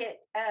feel like it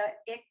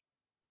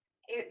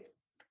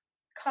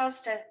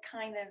caused a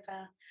kind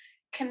of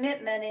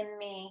commitment in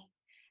me,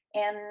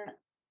 and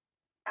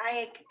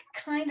I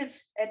kind of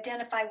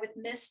identify with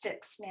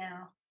mystics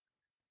now.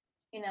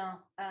 You know,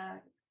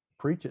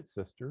 Preach it,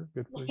 sister.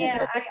 Good for you.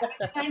 yeah,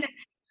 I kind of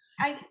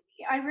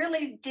I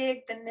really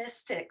dig the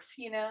mystics,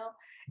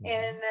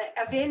 and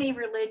of any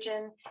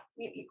religion.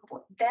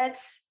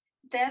 That's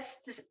this,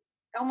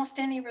 almost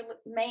any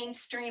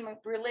mainstream of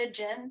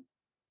religion,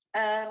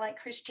 like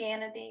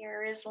Christianity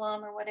or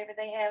Islam or whatever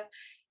they have.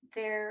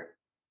 They're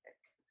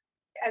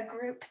a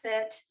group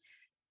that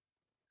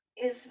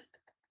is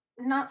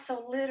not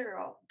so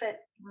literal, but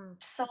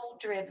soul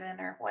driven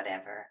or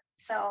whatever.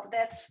 So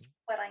that's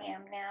what I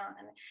am now,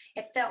 and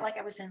it felt like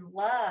I was in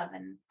love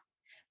and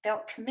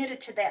felt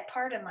committed to that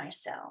part of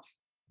myself.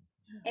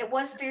 It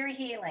was very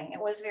healing. It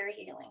was very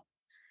healing.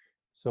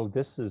 So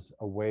this is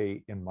a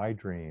way in my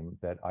dream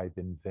that I've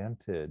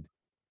invented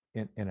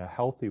in a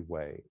healthy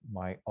way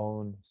my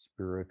own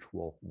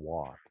spiritual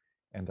walk.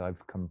 And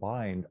I've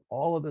combined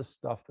all of this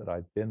stuff that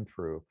I've been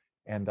through,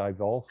 and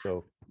I've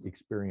also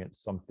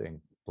experienced something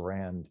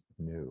brand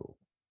new.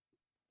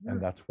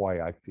 And that's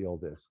why I feel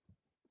this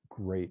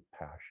great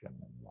passion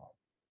and love.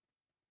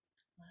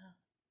 Wow.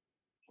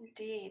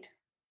 Indeed.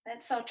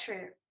 That's so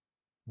true.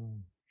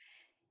 Mm.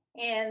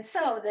 And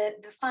so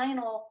the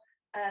final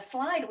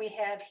slide we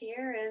have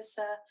here is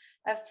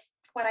of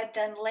what I've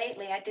done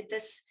lately. I did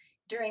this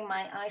during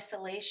my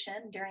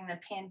isolation during the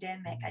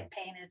pandemic. I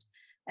painted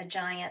a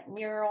giant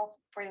mural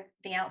for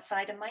the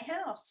outside of my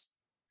house.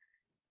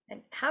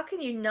 And how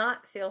can you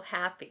not feel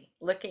happy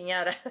looking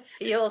at a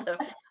field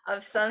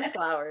of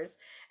sunflowers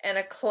and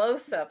a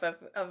close-up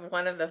of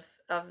one of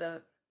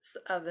the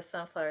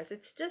sunflowers?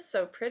 It's just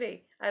so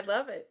pretty. I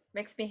love it.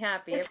 Makes me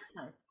happy every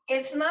time.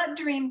 It's not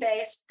dream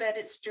based, but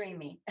it's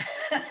dreamy.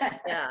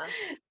 Yeah.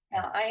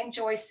 I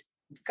enjoy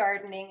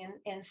gardening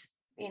and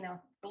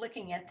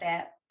looking at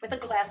that with a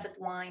glass of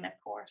wine, of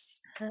course.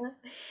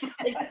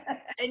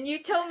 And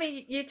you told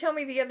me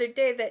the other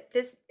day that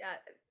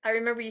I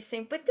remember you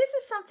saying, but this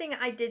is something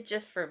I did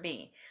just for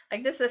me.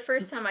 Like this is the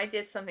first time I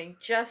did something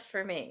just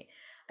for me.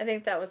 I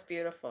think that was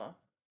beautiful.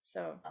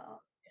 So Oh,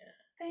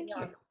 thank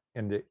yeah.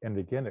 you. And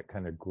again, it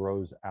kind of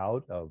grows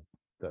out of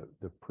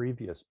the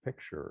previous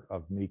picture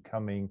of me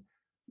coming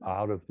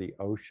out of the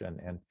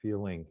ocean and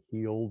feeling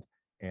healed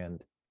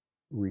and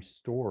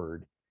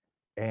restored.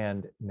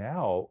 And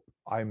now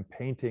I'm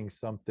painting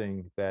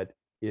something that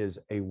is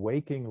a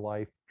waking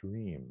life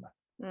dream.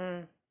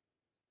 Mm,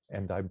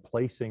 And I'm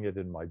placing it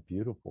in my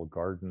beautiful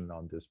garden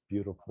on this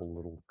beautiful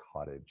little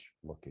cottage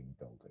looking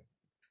building.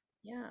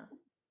 yeah.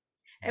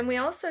 And we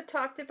also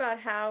talked about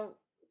how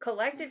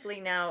collectively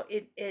now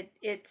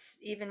it's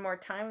even more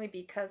timely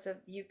because of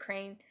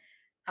Ukraine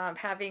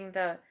having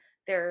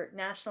their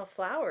national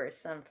flower is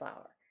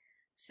sunflower.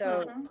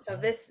 So Mhm. so Oh,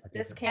 this I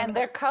this didn't came And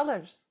their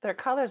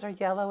colors are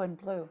yellow and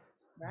blue.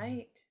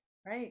 right,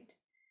 right.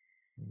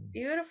 Mm.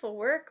 Beautiful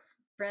work,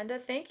 Brenda.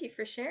 Thank you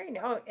for sharing.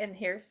 Oh, and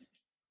here's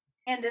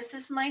And this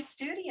is my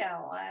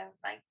studio.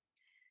 Like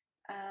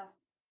uh,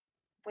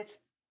 with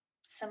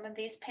some of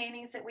these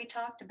paintings that we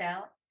talked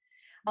about.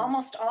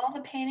 Almost all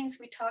the paintings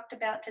we talked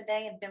about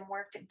today have been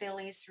worked at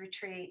Billy's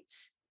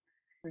retreats.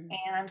 Mm.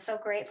 And I'm so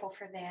grateful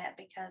for that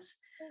because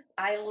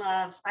I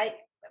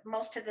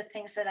most of the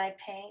things that I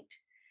paint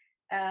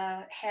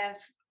have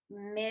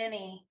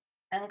many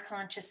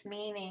unconscious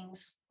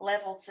meanings,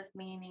 levels of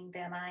meaning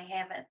that I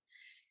haven't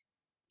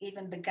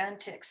even begun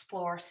to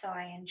explore. So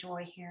I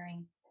enjoy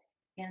hearing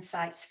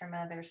insights from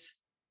others.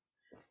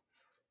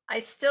 I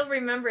still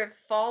remember it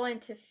fall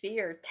into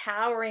fear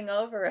towering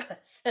over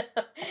us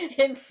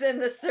in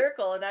the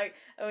circle. And I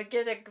would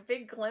get a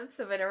big glimpse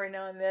of it every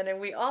now and then. And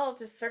we all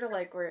just sort of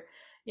like were,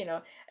 you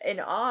know,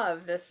 in awe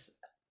of this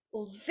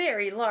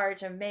very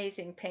large,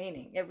 amazing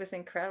painting. It was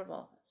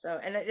incredible. So,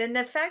 and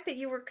the fact that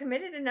you were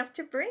committed enough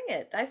to bring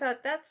it, I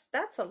thought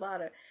that's a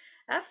lot of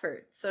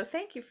effort. So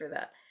thank you for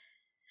that.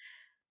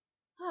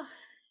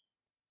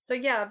 So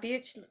yeah,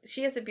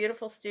 she has a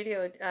beautiful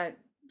studio.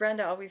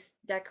 Brenda always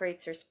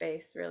decorates her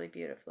space really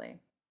beautifully.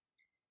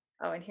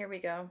 Oh, and here we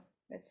go.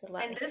 It's a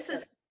lot. And this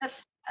is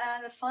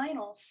the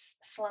final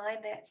slide.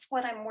 That's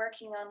what I'm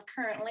working on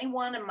currently.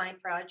 One of my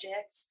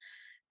projects.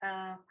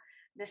 Uh,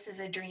 this is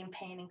a dream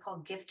painting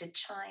called Gifted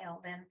Child.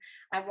 And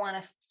I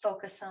want to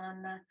focus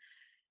on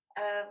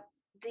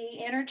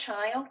the inner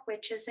child,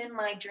 which is in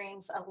my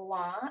dreams a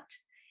lot.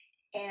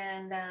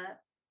 And,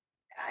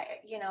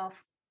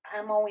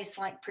 I'm always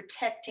like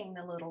protecting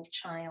the little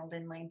child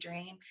in my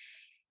dream.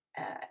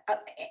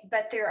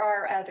 But there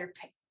are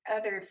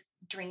other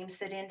dreams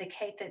that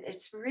indicate that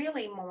it's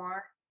really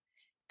more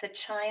the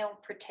child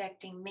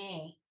protecting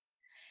me.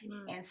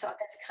 Mm. And so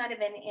it's kind of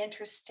an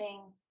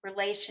interesting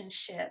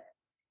relationship.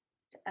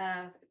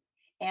 Uh,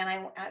 and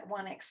I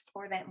want to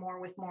explore that more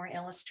with more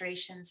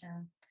illustrations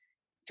and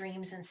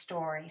dreams and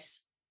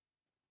stories.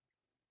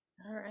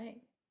 All right.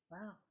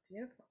 Wow,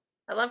 beautiful.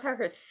 I love how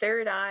her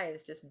third eye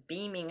is just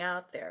beaming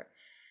out there,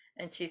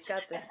 and she's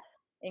got this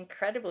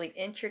incredibly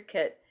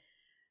intricate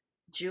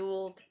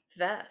jeweled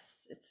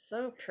vest. It's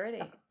so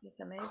pretty. It's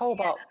amazing.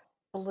 Cobalt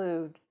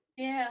blue,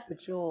 Yeah,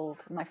 bejeweled,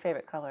 my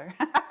favorite color.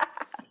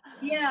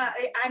 yeah.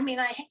 I mean,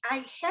 I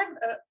have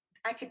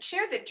I could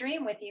share the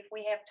dream with you if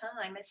we have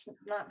time. It's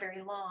not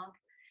very long.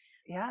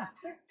 Yeah,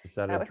 Is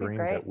that that a would be dream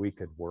great. that we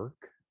could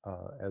work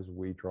as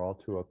we draw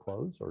to a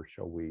close, or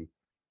shall we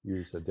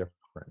use a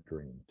different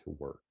dream to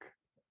work?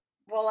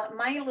 Well,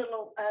 my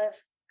little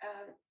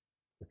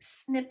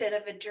snippet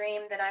of a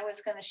dream that I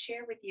was going to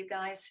share with you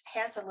guys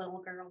has a little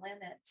girl in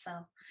it. So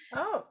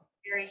Oh,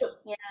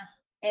 yeah,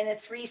 and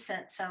it's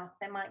recent, so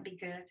that might be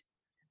good.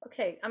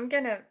 okay. I'm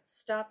gonna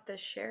stop the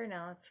share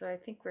now. So I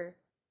think we're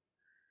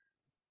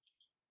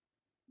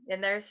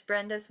and there's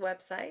Brenda's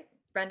website,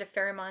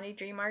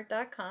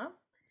 BrendaFerrimaniDreamArt.com.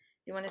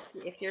 You want to see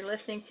if you're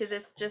listening to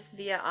this just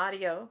via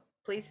audio,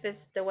 please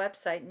visit the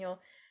website and you'll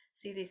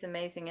see these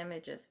amazing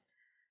images.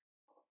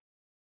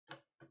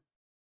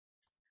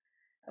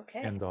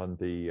 Okay. And on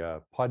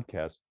the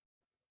podcast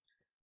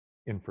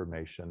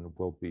information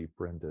will be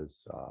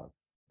Brenda's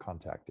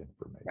contact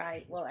information.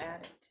 Right, as we'll well.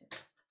 add it to.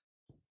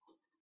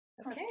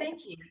 Oh, Okay.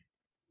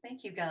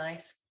 thank you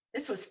guys.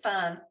 This was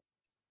fun.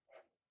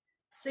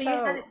 So you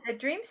had a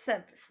dream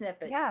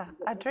snippet. Yeah,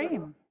 a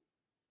dream.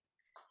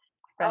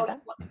 Oh,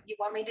 Brenda? you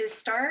want me to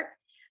start?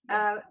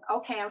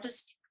 Okay, I'll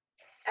just.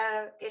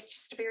 It's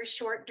just a very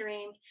short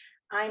dream.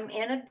 I'm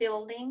in a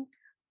building,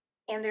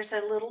 and there's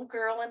a little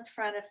girl in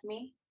front of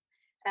me,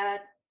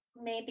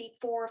 maybe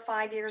 4 or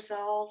 5 years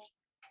old,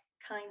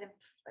 kind of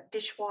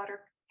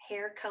dishwater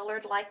hair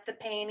colored like the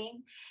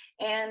painting.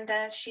 And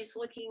she's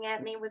looking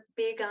at me with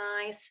big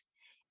eyes,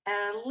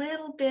 a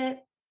little bit,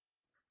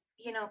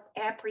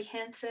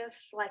 apprehensive,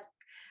 like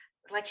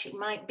she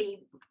might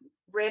be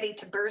ready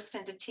to burst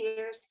into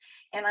tears.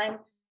 And I'm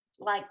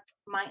like,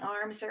 my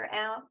arms are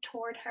out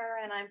toward her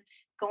and I'm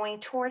going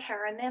toward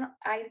her. And then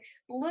I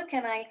look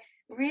and I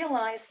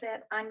realize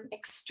that I'm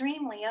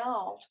extremely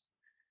old.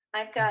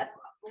 I've got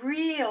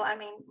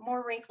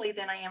more wrinkly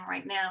than I am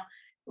right now,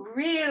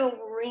 real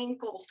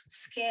wrinkled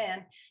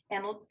skin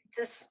and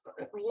this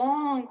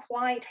long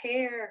white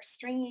hair,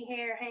 stringy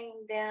hair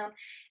hanging down,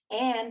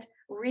 and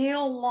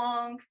real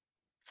long,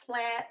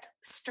 flat,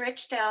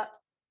 stretched out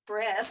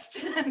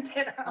breasts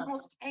that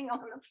almost hang on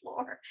the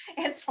floor.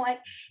 It's like,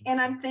 and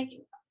I'm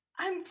thinking,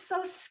 I'm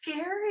so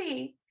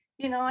scary.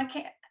 I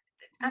can't,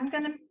 I'm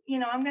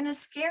gonna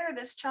scare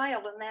this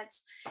child. And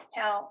that's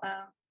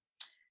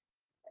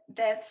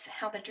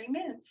how the dream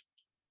ends.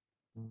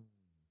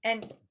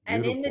 And in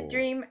the Beautiful.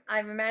 dream,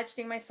 I'm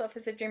imagining myself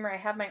as a dreamer. I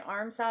have my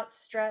arms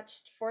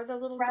outstretched for the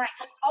little girl. Right.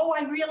 Oh,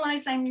 I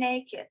realize I'm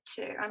naked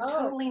too. I'm Oh.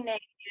 totally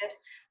naked.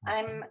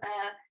 I'm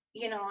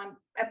I'm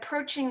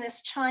approaching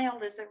this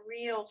child as a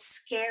real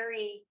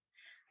scary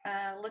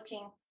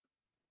looking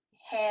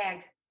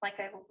hag, like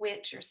a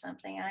witch or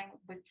something, I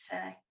would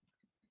say.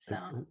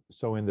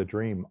 So in the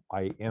dream,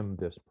 I am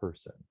this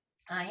person.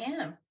 I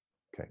am.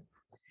 Okay.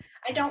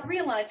 I don't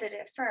realize it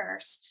at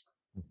first.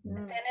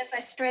 Mm. Then as I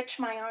stretch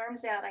my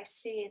arms out, I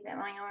see that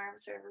my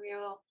arms are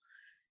real,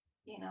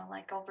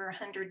 like over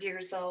 100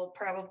 years old,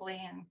 probably,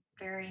 and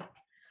very,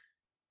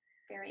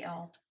 very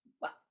old.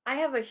 Well, I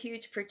have a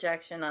huge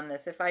projection on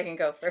this, if I can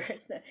go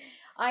first.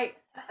 I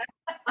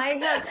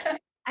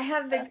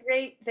have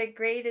the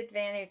great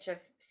advantage of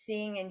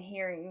seeing and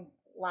hearing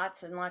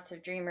lots and lots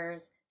of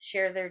dreamers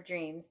share their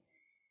dreams.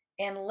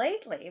 And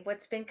lately,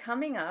 what's been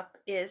coming up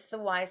is the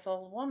wise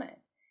old woman.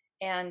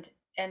 And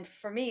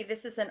for me,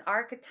 this is an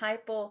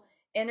archetypal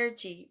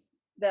energy,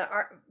 the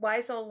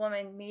wise old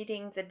woman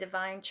meeting the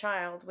divine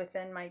child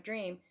within my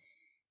dream.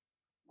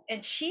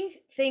 And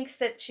she thinks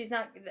that she's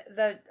not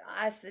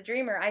as the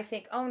dreamer, I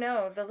think, oh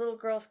no, the little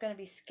girl's going to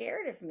be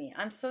scared of me.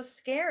 I'm so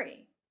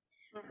scary.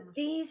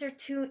 These are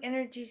two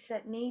energies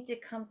that need to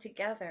come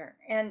together.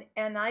 And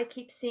I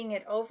keep seeing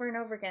it over and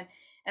over again.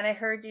 And I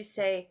heard you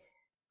say,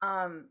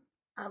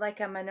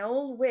 like I'm an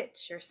old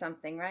witch or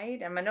something,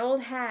 right? I'm an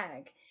old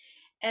hag.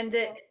 And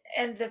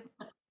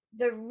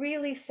the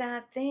really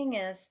sad thing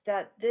is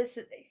that this,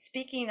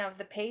 speaking of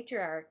the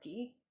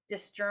patriarchy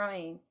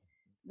destroying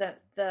the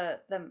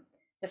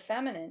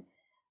feminine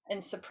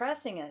and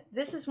suppressing it,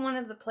 this is one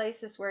of the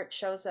places where it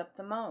shows up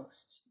the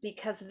most,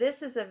 because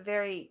this is a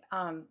very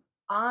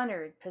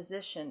honored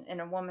position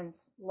in a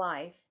woman's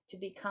life, to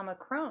become a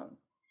crone.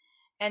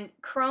 And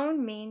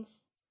crone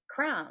means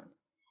crown,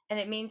 and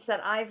it means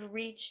that I've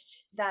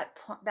reached that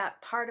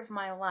part of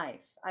my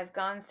life. I've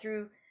gone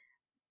through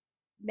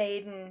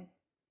maiden,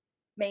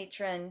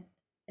 matron,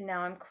 and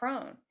now I'm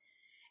crone.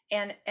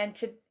 And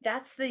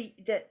that's the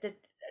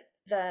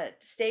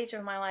stage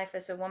of my life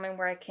as a woman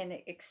where I can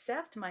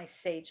accept my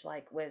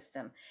sage-like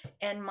wisdom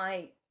and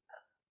my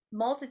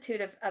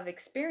multitude of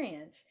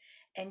experience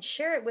and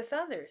share it with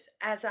others.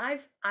 As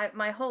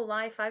my whole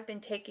life, I've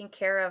been taking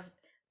care of,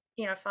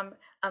 if I'm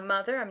a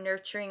mother, I'm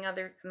nurturing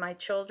my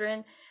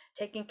children,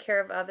 taking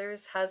care of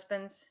others,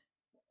 husbands,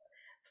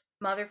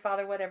 mother,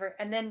 father, whatever.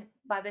 And then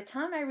by the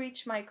time I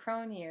reach my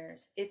crone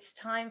years, it's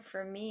time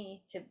for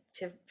me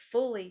to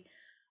fully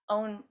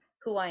own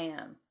who I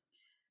am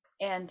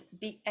and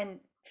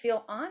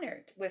feel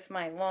honored with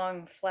my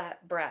long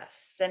flat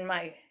breasts and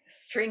my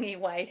stringy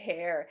white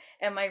hair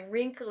and my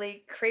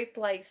wrinkly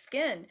crepe-like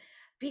skin,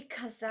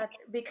 because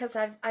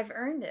I've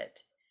earned it.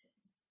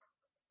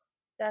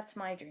 That's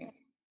my dream.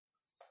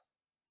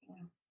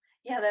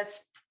 Yeah,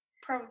 that's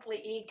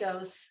probably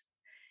ego's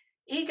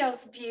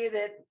view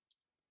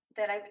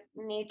that I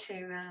need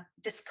to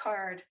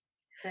discard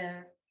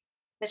the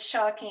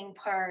shocking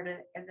part,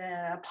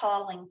 the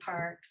appalling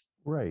part.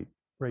 Right.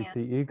 Yeah.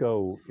 The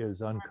ego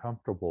is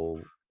uncomfortable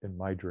in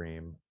my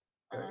dream,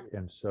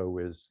 and so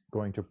is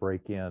going to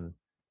break in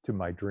to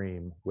my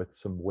dream with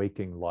some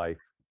waking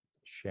life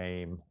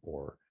shame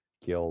or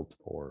guilt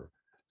or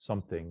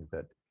something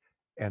that,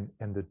 and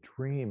the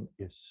dream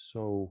is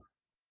so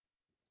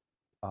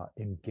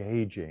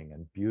engaging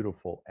and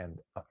beautiful and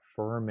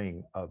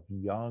affirming of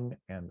young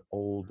and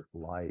old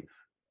life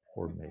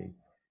for me.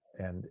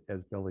 And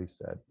as Billy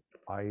said,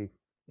 I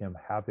am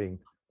having,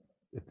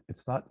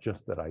 it's not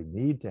just that I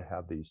need to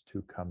have these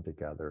two come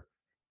together.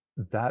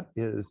 That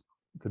is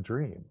the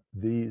dream.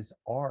 These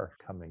are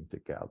coming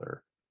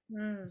together.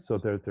 So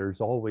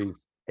there's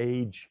always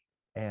age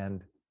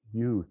and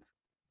youth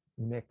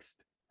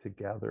mixed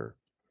together.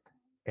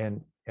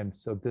 And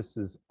so this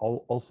is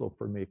also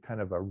for me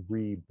kind of a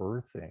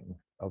rebirthing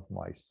of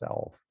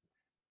myself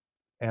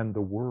and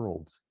the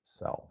world's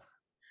self.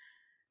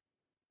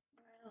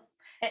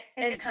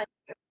 It's kind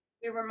of,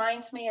 it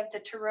reminds me of the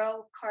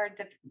tarot card,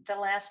 the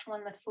last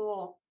one, the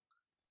Fool.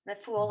 The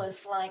Fool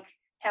is like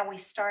how we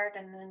start,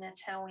 and then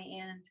it's how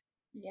we end.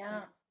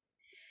 Yeah.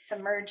 It's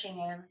a merging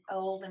in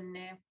old and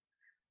new.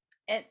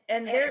 And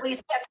at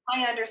least that's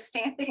my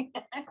understanding.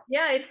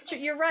 Yeah, it's true.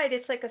 You're right.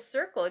 It's like a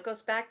circle. It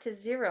goes back to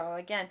zero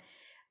again.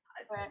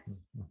 Right.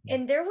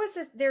 And there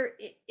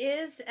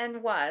is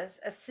and was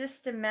a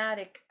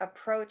systematic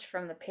approach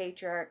from the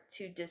patriarch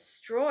to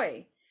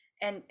destroy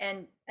and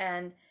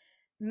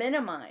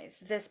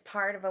minimize this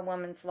part of a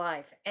woman's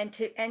life, and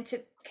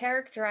to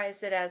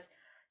characterize it as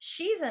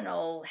she's an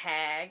old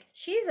hag,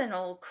 she's an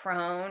old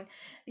crone,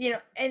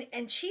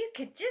 and she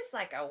could just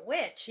like a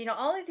witch,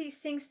 all of these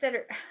things that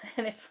are,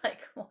 and it's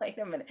like, wait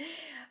a minute,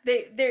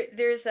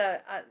 there's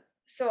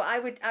so I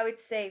would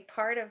say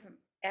part of,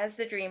 as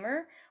the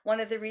dreamer,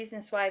 one of the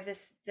reasons why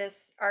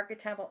this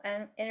archetypal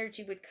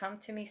energy would come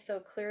to me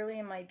so clearly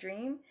in my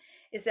dream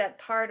is that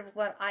part of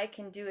what I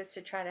can do is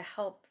to try to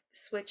help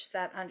switch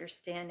that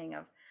understanding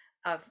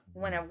of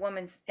when a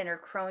woman's in her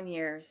crone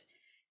years,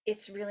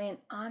 it's really an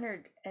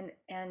honored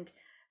and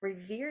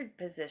revered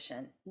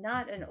position,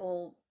 not an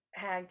old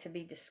hag to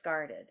be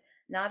discarded,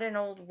 not an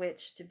old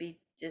witch to be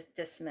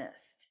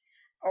dismissed.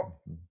 Or,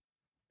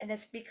 and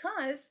it's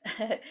because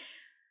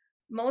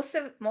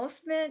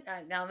most men,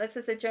 now this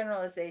is a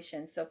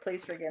generalization, so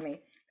please forgive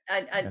me,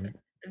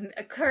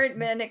 current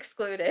men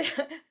excluded,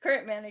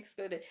 current men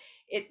excluded,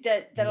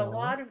 that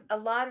a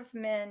lot of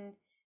men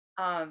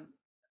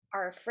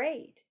are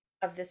afraid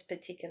of this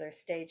particular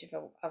stage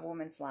of a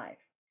woman's life,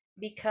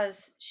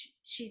 because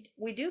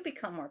we do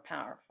become more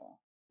powerful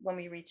when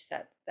we reach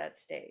that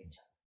stage.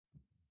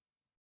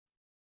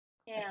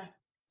 Yeah.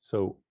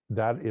 So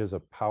that is a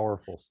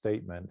powerful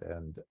statement,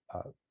 and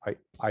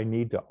I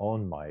need to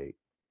own my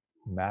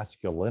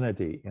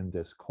masculinity in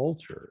this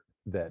culture,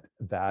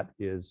 that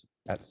is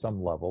at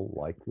some level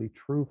likely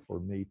true for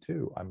me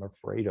too. I'm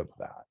afraid of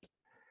that.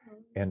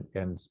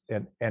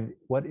 And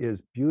what is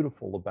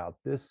beautiful about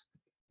this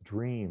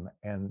dream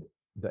and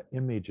the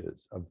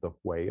images of the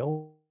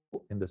whale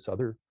in this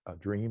other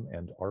dream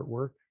and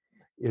artwork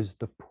is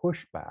the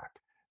pushback,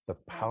 the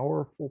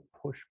powerful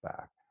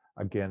pushback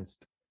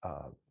against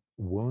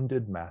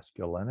wounded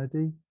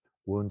masculinity,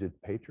 wounded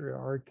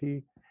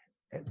patriarchy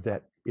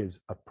that is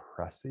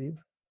oppressive,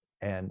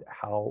 and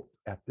how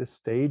at this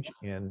stage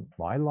in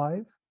my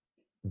life,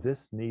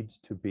 this needs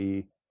to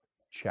be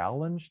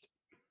challenged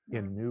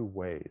in new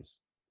ways.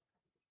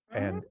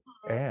 And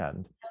I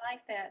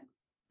like that.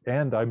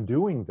 And I'm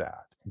doing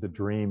that. The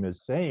dream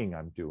is saying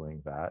I'm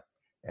doing that.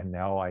 And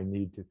now I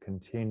need to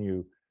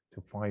continue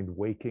to find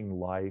waking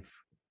life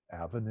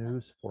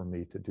avenues for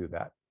me to do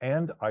that.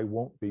 And I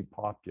won't be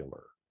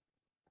popular.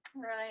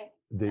 Right.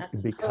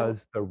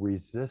 Because the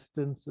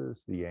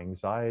resistances, the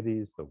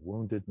anxieties, the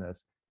woundedness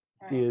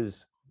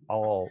is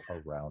all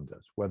around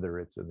us, whether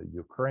it's in the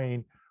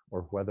Ukraine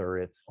or whether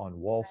it's on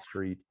Wall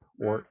Street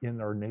or in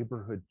our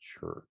neighborhood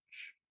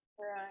church.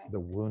 Right. The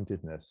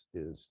woundedness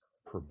is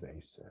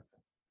pervasive.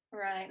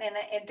 Right.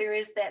 And there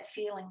is that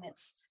feeling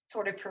that's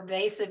sort of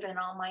pervasive in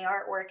all my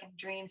artwork and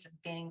dreams of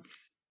being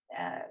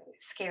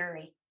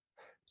scary.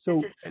 So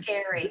this is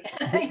scary.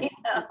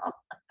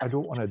 I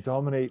don't want to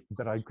dominate,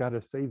 but I've got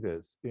to say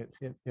this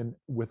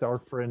with our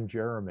friend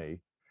Jeremy,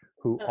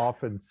 who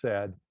often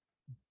said,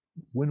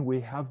 when we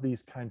have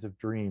these kinds of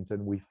dreams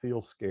and we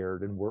feel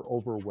scared and we're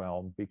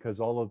overwhelmed because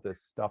all of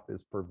this stuff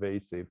is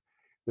pervasive,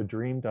 the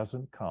dream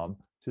doesn't come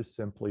to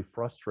simply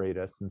frustrate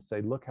us and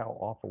say, look how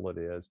awful it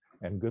is,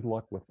 and good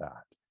luck with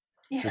that.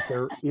 But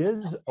there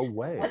is a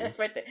way. That's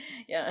right there.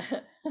 Yeah.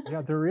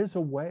 Yeah, there is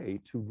a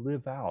way to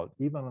live out,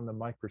 even on the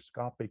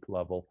microscopic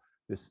level,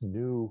 this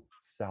new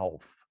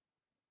self,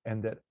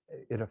 and that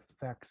it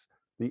affects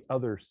the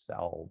other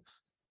selves.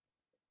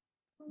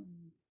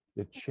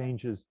 It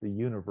changes the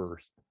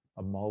universe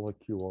a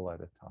molecule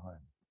at a time.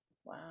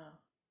 Wow,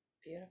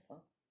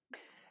 beautiful.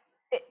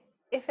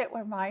 If it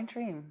were my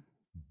dream,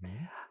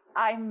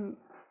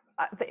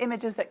 the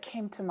images that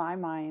came to my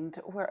mind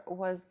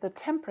was the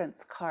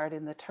Temperance card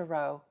in the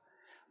Tarot,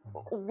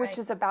 which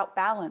is about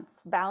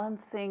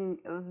balancing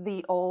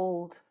the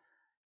old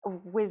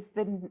with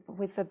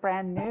the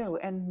brand new,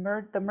 and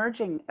the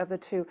merging of the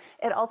two.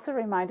 It also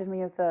reminded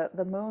me of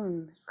the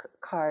Moon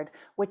card,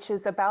 which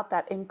is about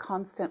that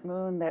inconstant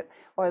moon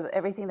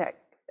everything that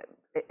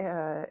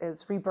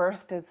is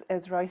rebirthed,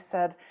 as Royce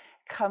said,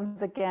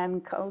 comes again,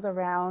 goes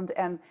around.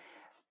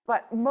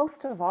 But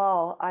most of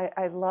all,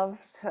 I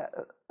loved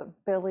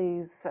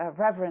Billy's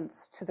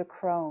reverence to the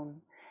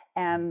crone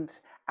and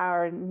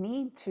our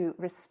need to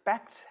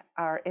respect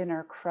our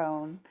inner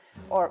crone,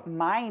 or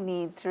my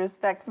need to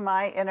respect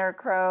my inner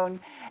crone.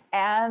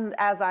 And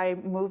as I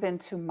move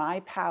into my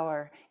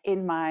power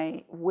in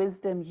my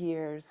wisdom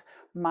years,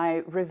 my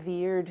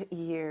revered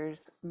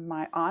years,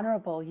 my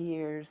honorable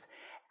years,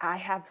 I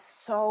have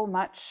so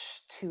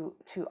much to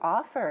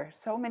offer,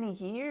 so many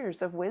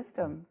years of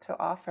wisdom to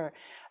offer.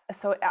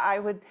 So I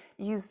would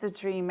use the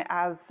dream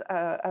as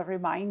a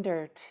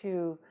reminder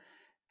to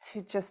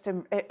just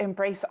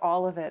embrace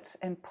all of it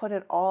and put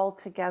it all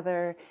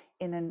together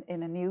in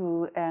a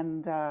new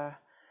and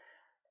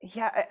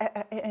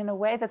in a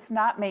way that's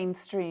not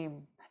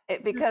mainstream.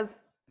 Because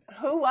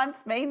who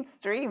wants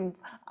mainstream?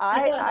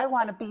 I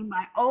want to be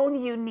my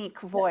own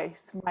unique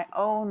voice, my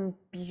own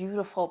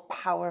beautiful,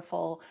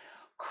 powerful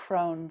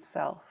crone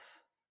self.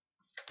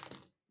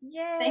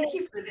 Yay. Thank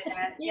you for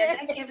that. Yeah,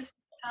 that gives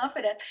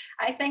confidence.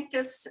 I think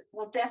this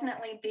will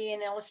definitely be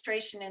an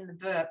illustration in the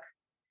book,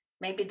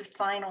 maybe the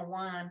final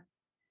one.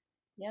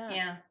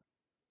 Yeah.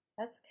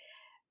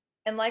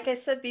 And like I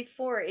said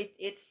before,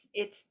 it's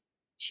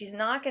she's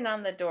knocking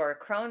on the door.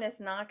 Crone is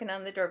knocking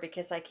on the door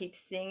because I keep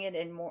seeing it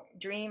in more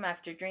dream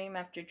after dream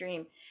after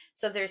dream.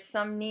 So there's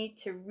some need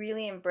to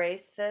really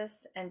embrace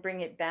this and bring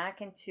it back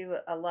into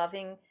a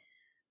loving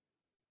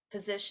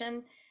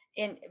position,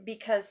 in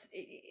because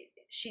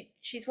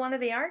she's one of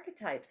the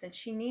archetypes, and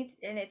she needs,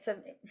 and it's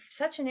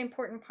such an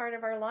important part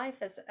of our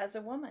life as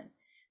a woman,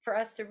 for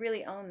us to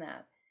really own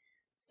that.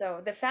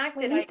 So the fact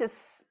We that need to,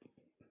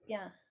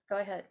 yeah, go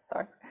ahead.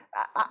 sorry,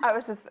 I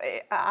was just,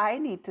 I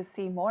need to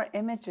see more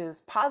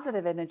images,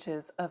 positive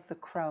images of the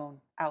crone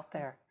out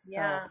there. So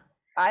Yeah.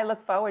 I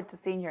look forward to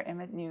seeing your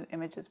new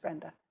images,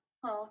 Brenda.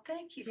 Oh,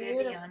 thank you,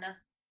 Beautiful. Viviana.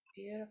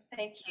 Beautiful.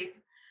 Thank you.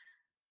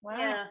 Wow.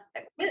 Yeah,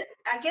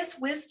 I guess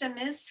wisdom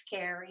is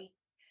scary.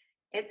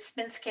 It's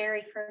been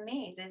scary for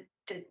me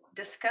to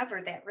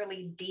discover that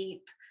really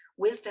deep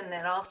wisdom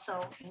that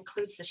also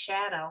includes the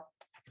shadow.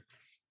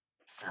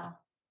 So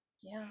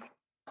Yeah,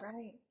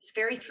 right. it's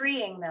very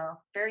freeing, though,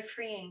 very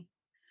freeing.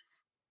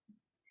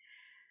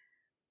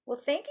 Well,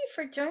 thank you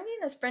for joining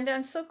us, Brenda.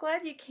 I'm so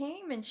glad you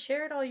came and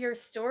shared all your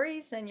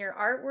stories and your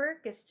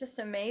artwork. It's just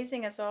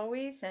amazing as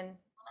always. And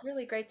it's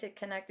really great to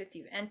connect with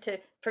you and to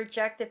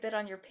project a bit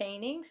on your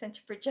paintings and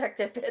to project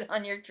a bit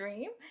on your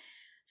dream.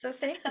 So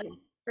thank you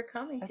for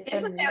coming today.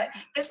 Isn't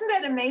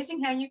that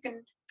amazing how you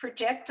can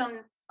project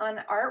on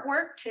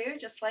artwork too,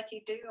 just like you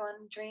do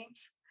on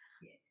dreams?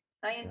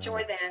 I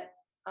enjoy that.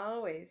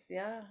 Always,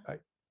 yeah.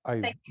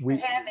 Thank you for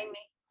having me.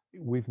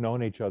 We've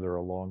known each other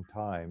a long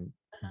time,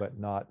 but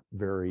not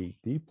very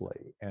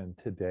deeply. And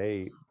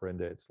today,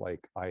 Brenda, it's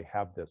like I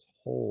have this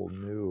whole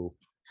new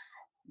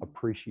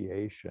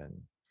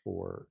appreciation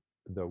for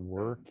the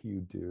work you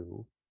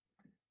do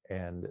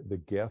and the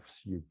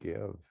gifts you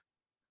give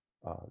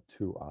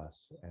to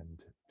us and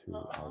to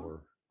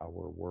our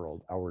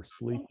world, our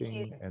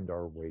sleeping and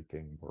our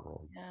waking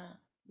world. Yeah.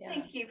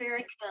 Thank you.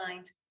 Very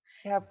kind.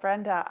 Yeah,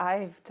 Brenda,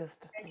 I'm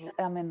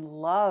in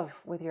love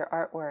with your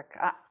artwork.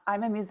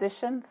 I'm a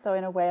musician, so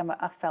in a way, I'm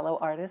a fellow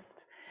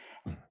artist.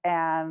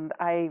 And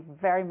I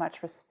very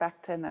much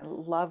respect and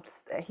loved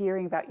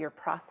hearing about your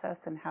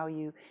process and how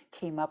you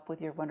came up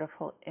with your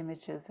wonderful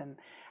images and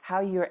how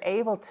you're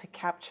able to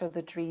capture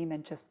the dream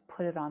and just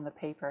put it on the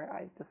paper.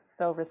 I just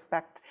so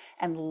respect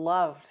and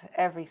loved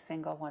every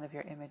single one of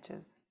your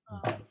images.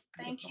 Oh,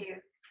 thank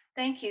you.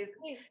 Thank you.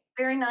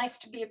 Very nice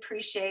to be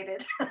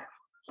appreciated.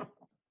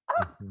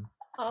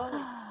 Well,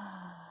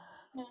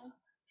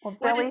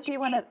 Billy, do you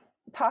want to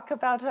talk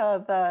about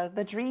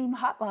the Dream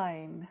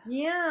Hotline?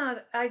 Yeah,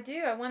 I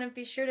do. I want to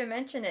be sure to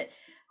mention it.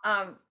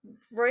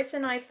 Royce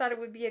and I thought it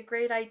would be a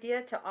great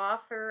idea to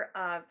offer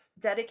a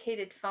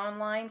dedicated phone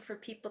line for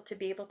people to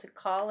be able to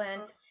call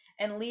in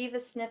and leave a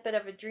snippet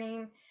of a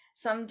dream,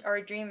 or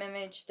a dream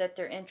image that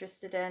they're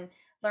interested in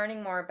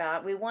learning more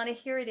about. We want to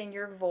hear it in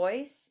your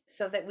voice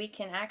so that we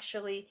can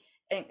actually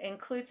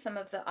include some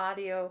of the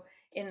audio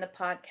in the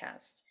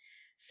podcast.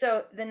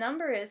 So the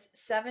number is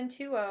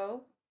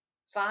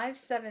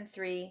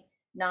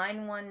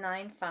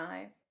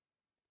 720-573-9195.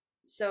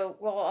 So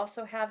we'll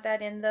also have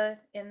that in the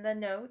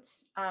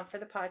notes for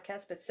the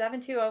podcast, but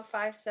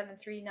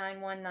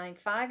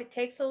 720-573-9195. It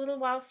takes a little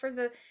while for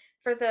the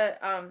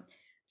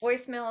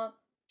voicemail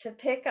to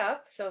pick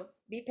up, so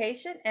be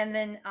patient, and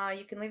then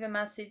you can leave a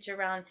message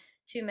around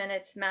 2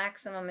 minutes,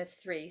 maximum is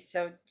 3.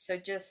 So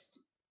just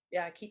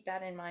keep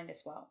that in mind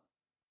as well.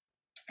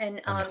 And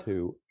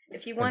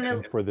if you want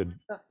to,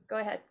 go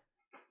ahead.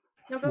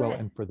 No, go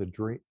ahead. And for the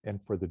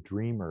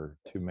dreamer,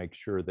 to make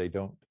sure they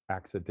don't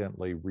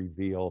accidentally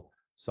reveal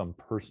some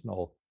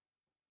personal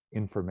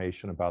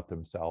information about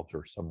themselves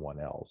or someone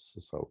else.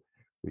 So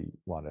we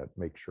want to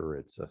make sure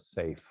it's a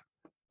safe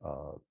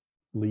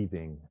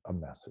leaving a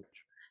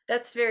message.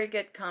 That's very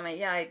good comment.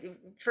 Yeah,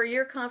 for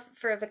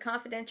the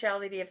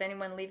confidentiality of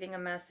anyone leaving a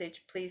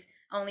message, please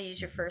only use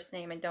your first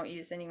name and don't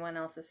use anyone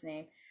else's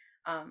name.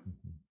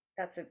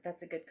 That's a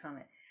good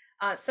comment.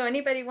 So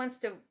anybody wants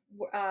to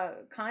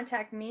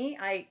contact me,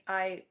 I'm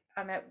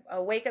at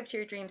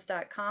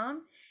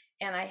wakeuptoyourdreams.com,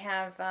 and I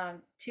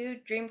have 2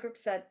 dream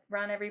groups that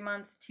run every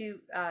month,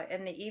 2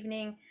 in the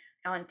evening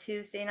on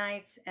Tuesday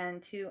nights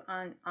and 2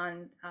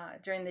 on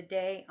during the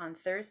day on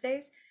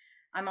Thursdays.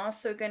 I'm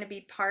also going to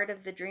be part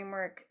of the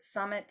DreamWork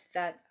Summit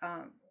that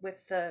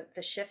with the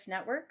Shift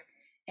Network,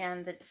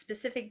 and the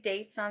specific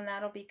dates on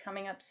that will be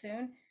coming up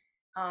soon.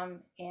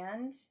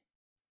 And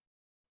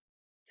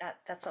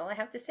that's all I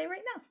have to say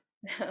right now.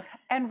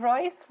 And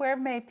Royce, where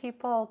may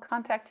people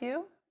contact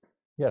you?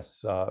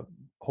 Yes,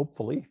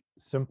 hopefully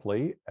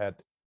simply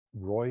at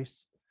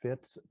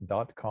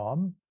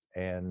roycefitz.com.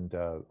 And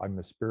I'm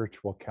a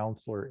spiritual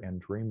counselor and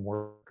dream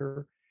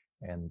worker,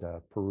 and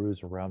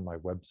peruse around my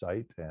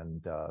website,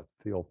 and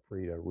feel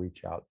free to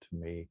reach out to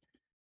me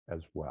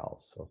as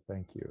well. So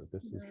thank you.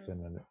 This has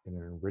been an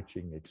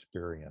enriching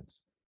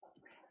experience.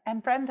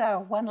 And Brenda,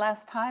 one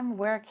last time,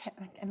 where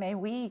may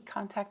we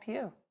contact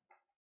you?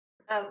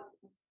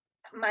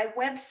 My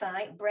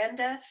website,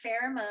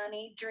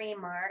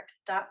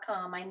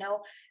 BrendaFerrimanidreamart.com. I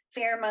know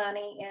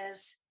Ferrimani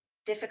is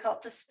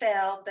difficult to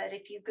spell, but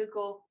if you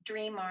Google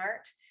Dream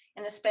Art,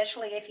 And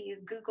especially if you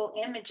Google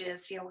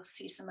images, you'll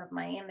see some of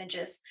my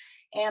images.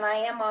 And I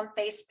am on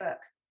Facebook.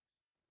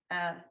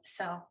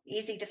 So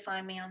easy to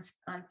find me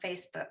on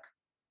Facebook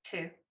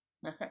too.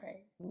 All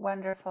right.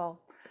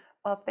 Wonderful.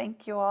 Well,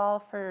 thank you all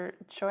for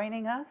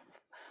joining us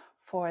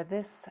for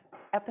this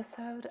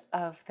episode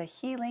of the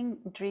Healing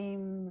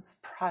Dreams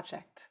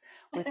Project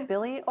with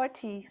Billy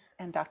Ortiz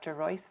and Dr.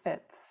 Royce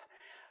Fitz.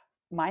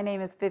 My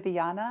name is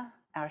Viviana.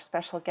 Our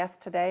special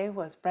guest today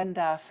was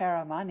Brenda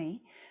Ferrimani.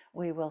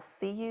 We will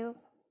see you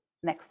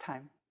next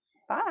time.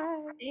 Bye.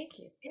 Thank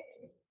you.